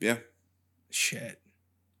Rubin. Yeah. Shit.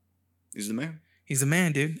 He's the man. He's the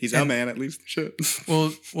man, dude. He's a man, at least. Shit.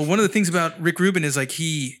 Well, one of the things about Rick Rubin is like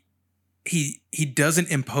he doesn't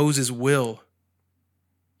impose his will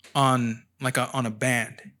on like on a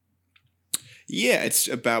band. Yeah, it's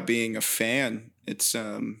about being a fan. It's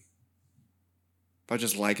about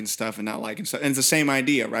just liking stuff and not liking stuff. And it's the same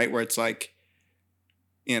idea, right? Where it's like,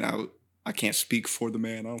 you know, I can't speak for the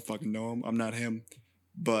man. I don't fucking know him. I'm not him.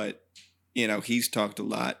 But, you know, he's talked a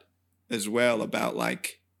lot as well about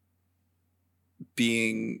like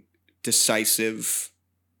being decisive.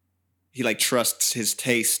 He like trusts his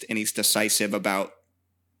taste and he's decisive about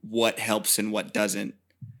what helps and what doesn't.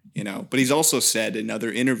 You know, but he's also said in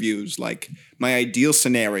other interviews, like, my ideal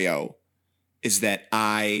scenario is that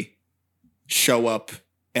I show up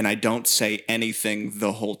and I don't say anything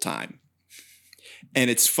the whole time. And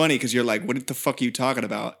it's funny because you're like, what the fuck are you talking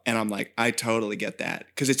about? And I'm like, I totally get that.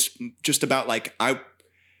 Because it's just about like, I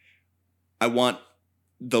want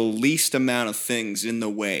the least amount of things in the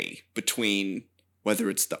way between whether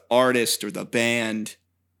it's the artist or the band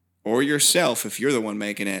or yourself, if you're the one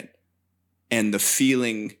making it, and the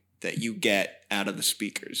feeling that you get out of the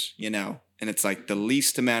speakers, you know? And it's like the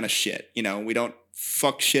least amount of shit, you know? We don't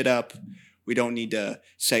fuck shit up. We don't need to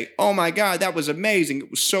say, oh my God, that was amazing.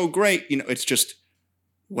 It was so great. You know, it's just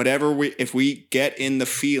if we get in the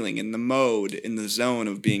feeling, in the mode, in the zone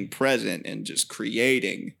of being present and just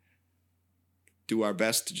creating, do our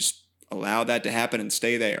best to just allow that to happen and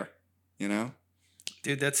stay there, you know?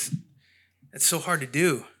 Dude, that's so hard to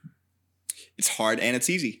do. It's hard and it's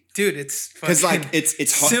easy, dude. It's because like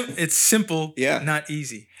it's hard. It's simple, yeah, not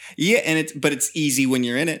easy. Yeah, and but it's easy when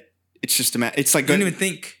you're in it. It's just it's like you don't even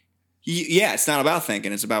think. Yeah, it's not about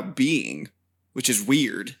thinking. It's about being, which is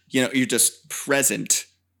weird. You know, you're just present.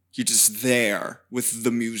 You're just there with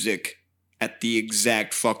the music at the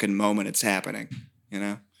exact fucking moment it's happening. You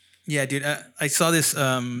know? Yeah, dude. I saw this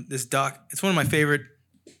this doc. It's one of my favorite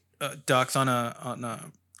docs on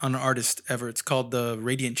on an artist ever. It's called The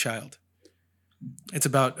Radiant Child. It's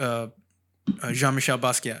about Jean-Michel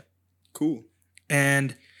Basquiat. Cool.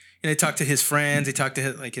 And they talk to his friends. They talk to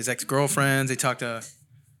his ex-girlfriends. They talk to,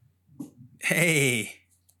 hey.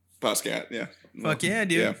 Basquiat, yeah. Fuck yeah,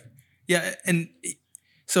 dude. Yeah. Yeah, and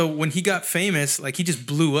so when he got famous, like he just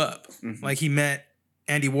blew up. Mm-hmm. Like he met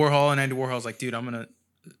Andy Warhol, and Andy Warhol's like,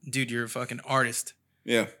 dude, you're a fucking artist.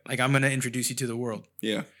 Yeah. Like I'm gonna introduce you to the world.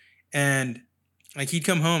 Yeah. And like he'd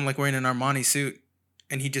come home like wearing an Armani suit,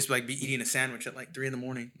 and he'd just like be eating a sandwich at like 3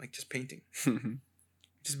 a.m, like just painting,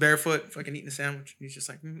 just barefoot, fucking eating a sandwich. He's just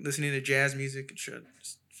like listening to jazz music and shit.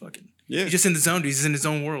 Just fucking. Yeah. He's just in the zone. Dude. He's in his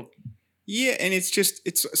own world. Yeah, and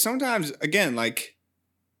it's sometimes, again, like,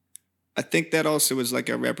 I think that also is like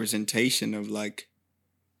a representation of like,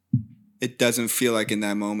 it doesn't feel like in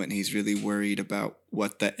that moment he's really worried about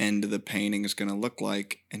what the end of the painting is going to look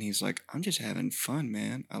like. And he's like, I'm just having fun,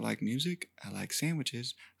 man. I like music. I like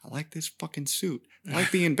sandwiches. I like this fucking suit. I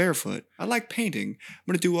like being barefoot. I like painting. I'm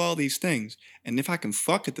going to do all these things. And if I can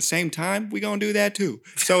fuck at the same time, we going to do that too.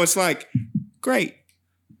 So it's like, great.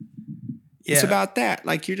 Yeah. It's about that.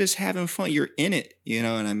 Like, you're just having fun. You're in it. You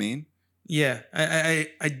know what I mean? Yeah. I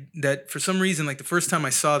that for some reason, like the first time I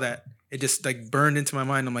saw that, it just like burned into my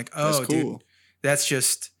mind. I'm like, oh, That's cool. Dude,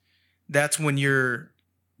 that's when you're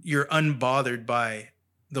unbothered by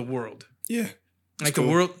the world. Yeah. Like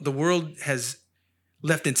cool. the world has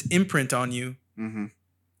left its imprint on you. Mm-hmm.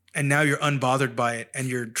 And now you're unbothered by it and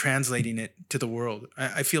you're translating it to the world.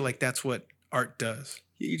 I feel like that's what art does.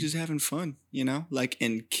 You're just having fun, you know? Like,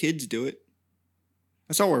 and kids do it.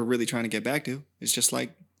 That's all we're really trying to get back to. It's just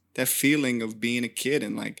like that feeling of being a kid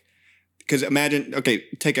and like, because imagine, okay,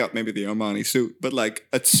 take out maybe the Armani suit, but like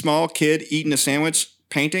a small kid eating a sandwich,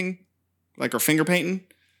 painting, like, or finger painting.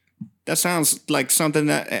 That sounds like something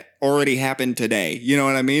that already happened today. You know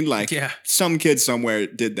what I mean? Like, yeah. Some kid somewhere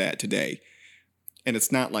did that today. And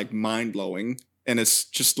it's not like mind blowing. And it's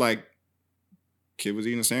just like, kid was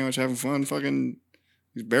eating a sandwich, having fun, fucking,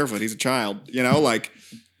 he's barefoot, he's a child, you know, like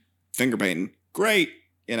finger painting. Great,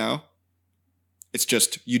 you know? It's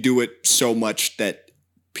just, you do it so much that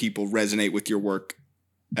people resonate with your work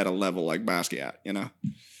at a level like Basquiat, you know?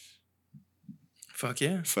 Fuck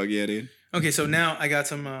yeah. Fuck yeah, dude. Okay, so now I got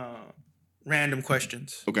some random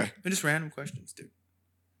questions. Okay. They're just random questions, dude.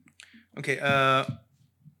 Okay,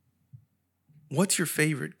 what's your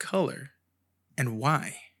favorite color and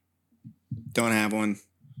why? Don't have one.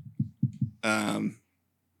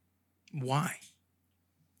 Why?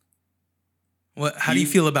 How do you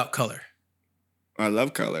feel about color? I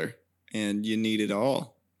love color, and you need it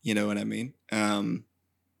all. You know what I mean?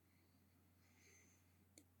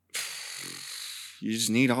 You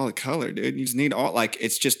just need all the color, dude. You just need all, like,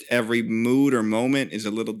 it's just every mood or moment is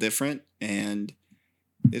a little different, and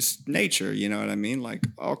it's nature, you know what I mean? Like,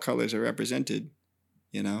 all colors are represented,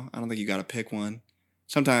 you know? I don't think you got to pick one.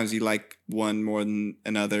 Sometimes you like one more than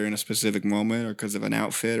another in a specific moment or because of an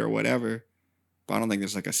outfit or whatever, but I don't think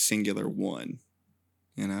there's like a singular one,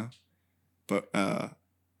 you know? But I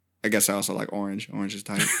guess I also like orange. Orange is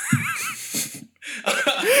tight.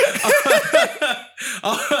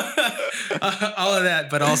 All of that,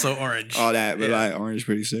 but also orange. All that, but like orange is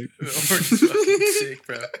pretty sick. Orange is fucking sick,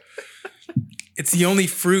 bro. It's the only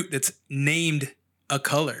fruit that's named a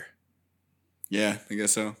color. Yeah, I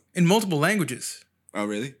guess so. In multiple languages. Oh,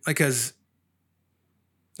 really? Like, as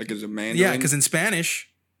a Mandarin? Yeah, because in Spanish,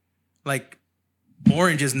 like,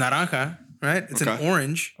 orange is naranja, right? It's okay. an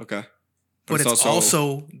orange. Okay. But it's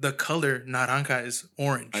also the color naranja is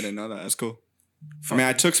orange. I didn't know that. That's cool. I mean,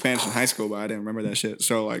 I took Spanish in high school, but I didn't remember that shit.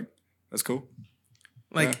 So, like, that's cool.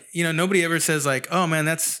 Like, yeah. You know, nobody ever says, like, oh, man,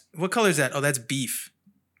 what color is that? Oh, that's beef.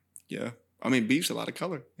 Yeah. I mean, beef's a lot of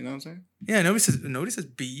color. You know what I'm saying? Yeah, nobody says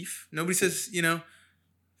beef. Nobody says, you know,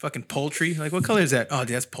 fucking poultry. Like, what color is that? Oh,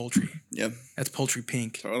 dude, that's poultry. Yep. That's poultry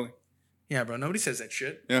pink. Totally. Yeah, bro. Nobody says that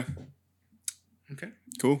shit. Yeah. Okay.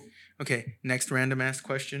 Cool. Okay. Next random ass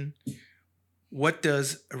question. What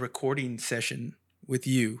does a recording session with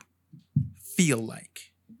you feel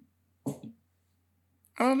like? I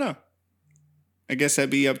don't know. I guess that'd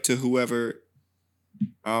be up to whoever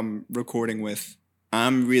I'm recording with.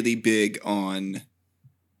 I'm really big on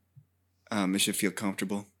it should feel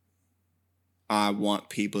comfortable. I want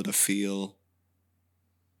people to feel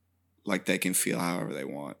like they can feel however they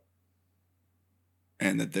want.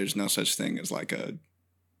 And that there's no such thing as like a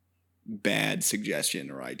bad suggestion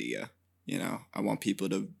or idea. You know, I want people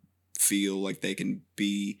to feel like they can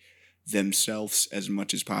be themselves as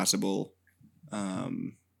much as possible.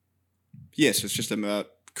 Yes, it's just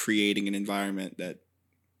about creating an environment that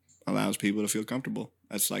allows people to feel comfortable.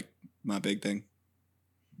 That's like my big thing.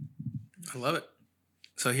 I love it.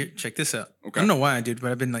 So here, check this out. Okay. I don't know why I did,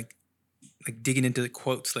 but I've been like digging into the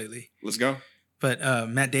quotes lately. Let's go. But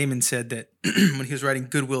Matt Damon said that when he was writing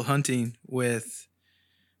Good Will Hunting with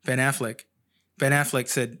Ben Affleck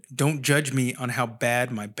said, "Don't judge me on how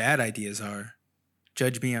bad my bad ideas are.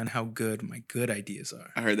 Judge me on how good my good ideas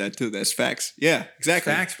are." I heard that too. That's facts. Yeah,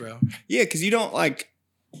 exactly. Facts, bro. Yeah, because you don't like.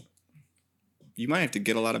 You might have to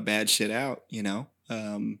get a lot of bad shit out, you know,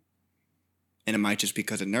 and it might just be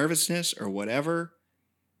because of nervousness or whatever.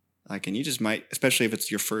 Like, and you just might, especially if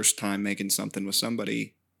it's your first time making something with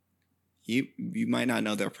somebody, you might not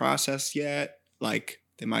know their process yet. Like,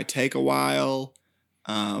 they might take a while.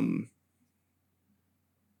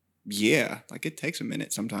 Yeah, like it takes a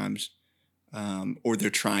minute sometimes. Or they're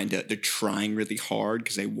trying really hard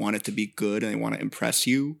because they want it to be good and they want to impress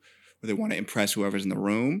you, or they want to impress whoever's in the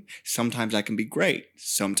room. Sometimes that can be great.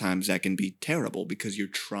 Sometimes that can be terrible because you're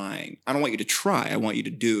trying. I don't want you to try. I want you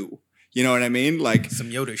to do. You know what I mean? Like Some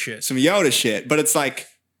Yoda shit. But it's like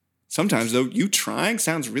sometimes though, you trying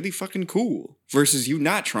sounds really fucking cool versus you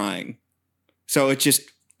not trying. So it's just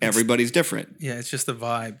everybody's different. Yeah, it's just the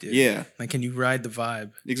vibe, dude. Yeah. Like, can you ride the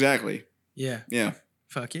vibe? Exactly. Yeah. Yeah.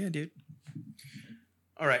 Fuck yeah, dude.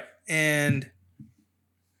 All right. And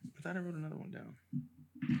I thought I wrote another one down.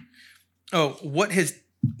 Oh, what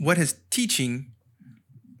has teaching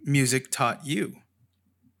music taught you?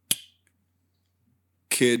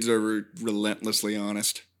 Kids are relentlessly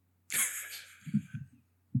honest.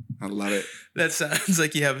 I love it. That sounds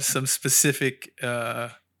like you have some specific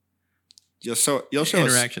You'll show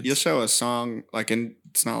interactions. You'll show a song like, and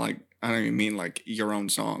it's not like, I don't even mean like your own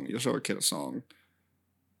song. You'll show a kid a song,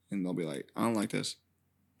 and they'll be like, "I don't like this."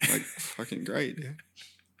 Like, fucking great, dude.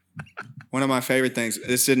 One of my favorite things.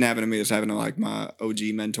 This didn't happen to me. This happened to like my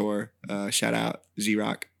OG mentor. Shout out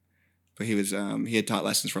Z-Rock. But he was he had taught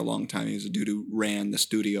lessons for a long time. He was a dude who ran the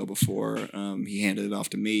studio before he handed it off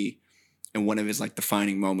to me. And one of his like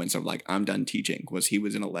defining moments of like, I'm done teaching, was he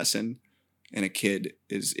was in a lesson and a kid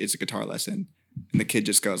it's a guitar lesson. And the kid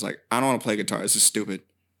just goes like, "I don't want to play guitar. This is stupid."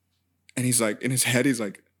 And he's like, in his head, he's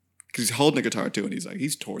like, because he's holding a guitar too, and he's like,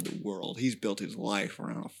 he's toured the world. He's built his life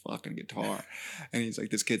around a fucking guitar. And he's like,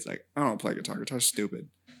 this kid's like, "I don't want to play guitar. Guitar's stupid."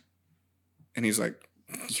 And he's like,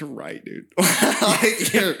 "You're right, dude."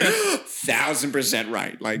 Like, you're 1,000%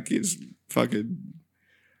 right. Like, his fucking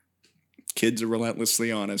kids are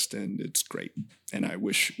relentlessly honest, and it's great. And I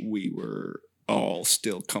wish we were all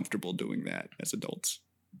still comfortable doing that as adults.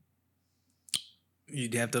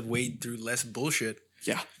 You'd have to wade through less bullshit.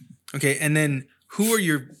 Yeah. Okay, and then who are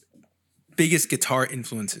your biggest guitar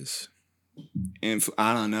influences? And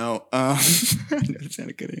I don't know. That's not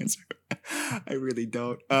a good answer. I really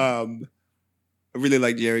don't. I really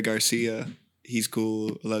like Jerry Garcia. He's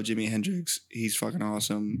cool. I love Jimi Hendrix. He's fucking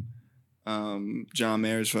awesome. John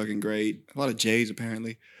Mayer's fucking great. A lot of J's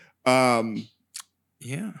apparently.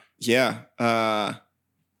 Yeah. Yeah.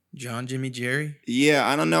 John, Jimmy, Jerry. Yeah,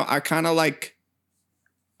 I don't know. I kind of like,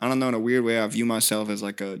 I don't know, in a weird way, I view myself as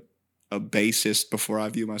like a bassist before I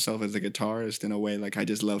view myself as a guitarist in a way. Like, I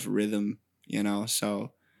just love rhythm, you know?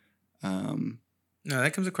 So, No,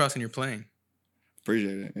 that comes across in your playing.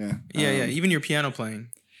 appreciate it. Yeah. Yeah. Even your piano playing.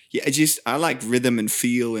 Yeah, I like rhythm and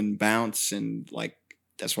feel and bounce, and like,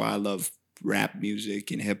 that's why I love rap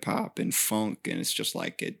music and hip hop and funk. And it's just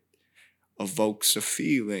like, it evokes a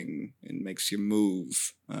feeling and makes you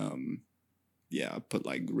move. Yeah, I put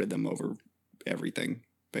like rhythm over everything,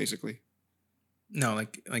 basically. No,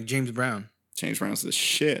 like James Brown. James Brown's the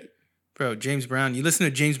shit. Bro, James Brown. You listen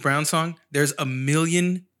to a James Brown song, there's a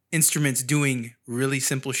million instruments doing really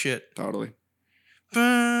simple shit. Totally.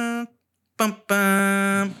 Bum, bum,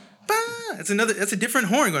 bum, bum. That's a different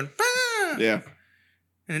horn going. Bum. Yeah.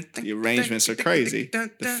 And The arrangements are crazy.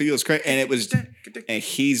 The feel's crazy. And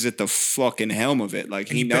he's at the fucking helm of it. Like,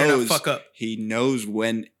 And he he better not knows, fuck up. he knows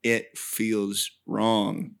when it feels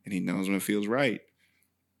wrong and he knows when it feels right.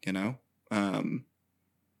 You know?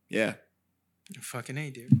 Yeah. Fucking A,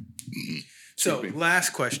 dude. So, Excuse me.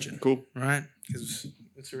 last question. Cool. Right? Because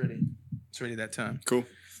it's already that time. Cool.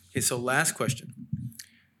 Okay, so last question.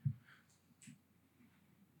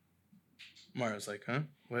 Mario's like, huh?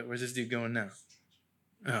 Where's this dude going now?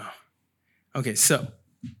 Oh. Okay, so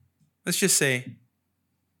let's just say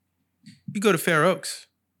you go to Fair Oaks,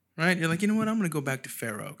 right? You're like, you know what? I'm going to go back to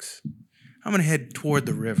Fair Oaks. I'm going to head toward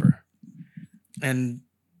the river. And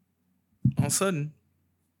all of a sudden,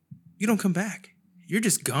 you don't come back. You're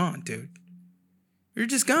just gone, dude. You're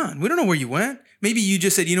just gone. We don't know where you went. Maybe you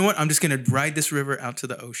just said, you know what? I'm just going to ride this river out to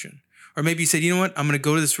the ocean. Or maybe you said, you know what? I'm going to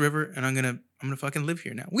go to this river and I'm going to fucking live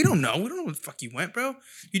here now. We don't know. We don't know where the fuck you went, bro.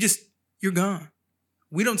 You're gone.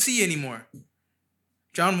 We don't see you anymore.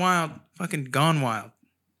 Jon Wiilde, fucking gone wild.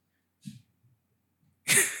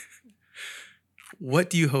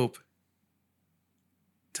 What do you hope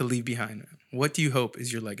to leave behind, man? What do you hope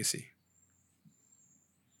is your legacy?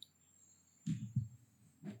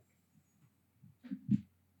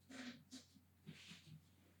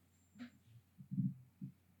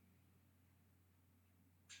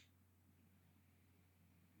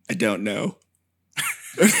 I don't know.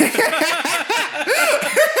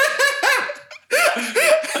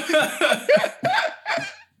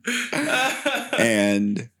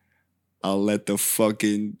 And I'll let the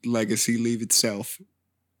fucking legacy leave itself.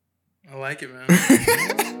 I like it, man.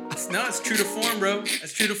 It's true to form, bro.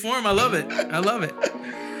 It's true to form. I love it.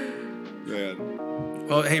 Man.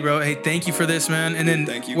 Well, hey, bro. Hey, thank you for this, man. And then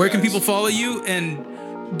Thank you, where can guys. people follow you and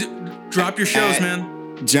drop your shows,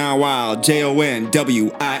 man? Jon Wiilde,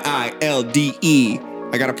 JONWIILDE.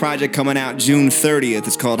 I got a project coming out June 30th.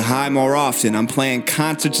 It's called High More Often. I'm playing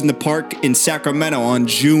concerts in the park in Sacramento on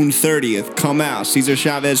June 30th. Come out, Cesar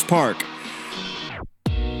Chavez Park.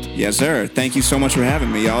 Yes, sir. Thank you so much for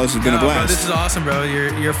having me, y'all. This has been a blast. Bro, this is awesome, bro.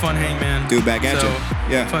 You're a fun hang, man. Dude, back at so, you.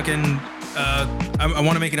 Yeah. Fucking, I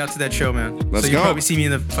want to make it out to that show, man. Let's so you'll go. probably see me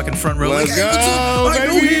in the fucking front row. Let's like, go, I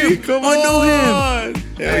know baby. him. Come I know him. on.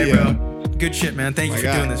 Hell Hey, yeah. bro. Good shit, man. Thank you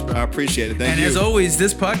for doing this, bro. I appreciate it. Thank and you. as always,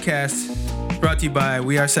 this podcast brought to you by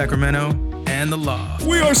We Are Sacramento and The Law.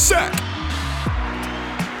 We are Sac.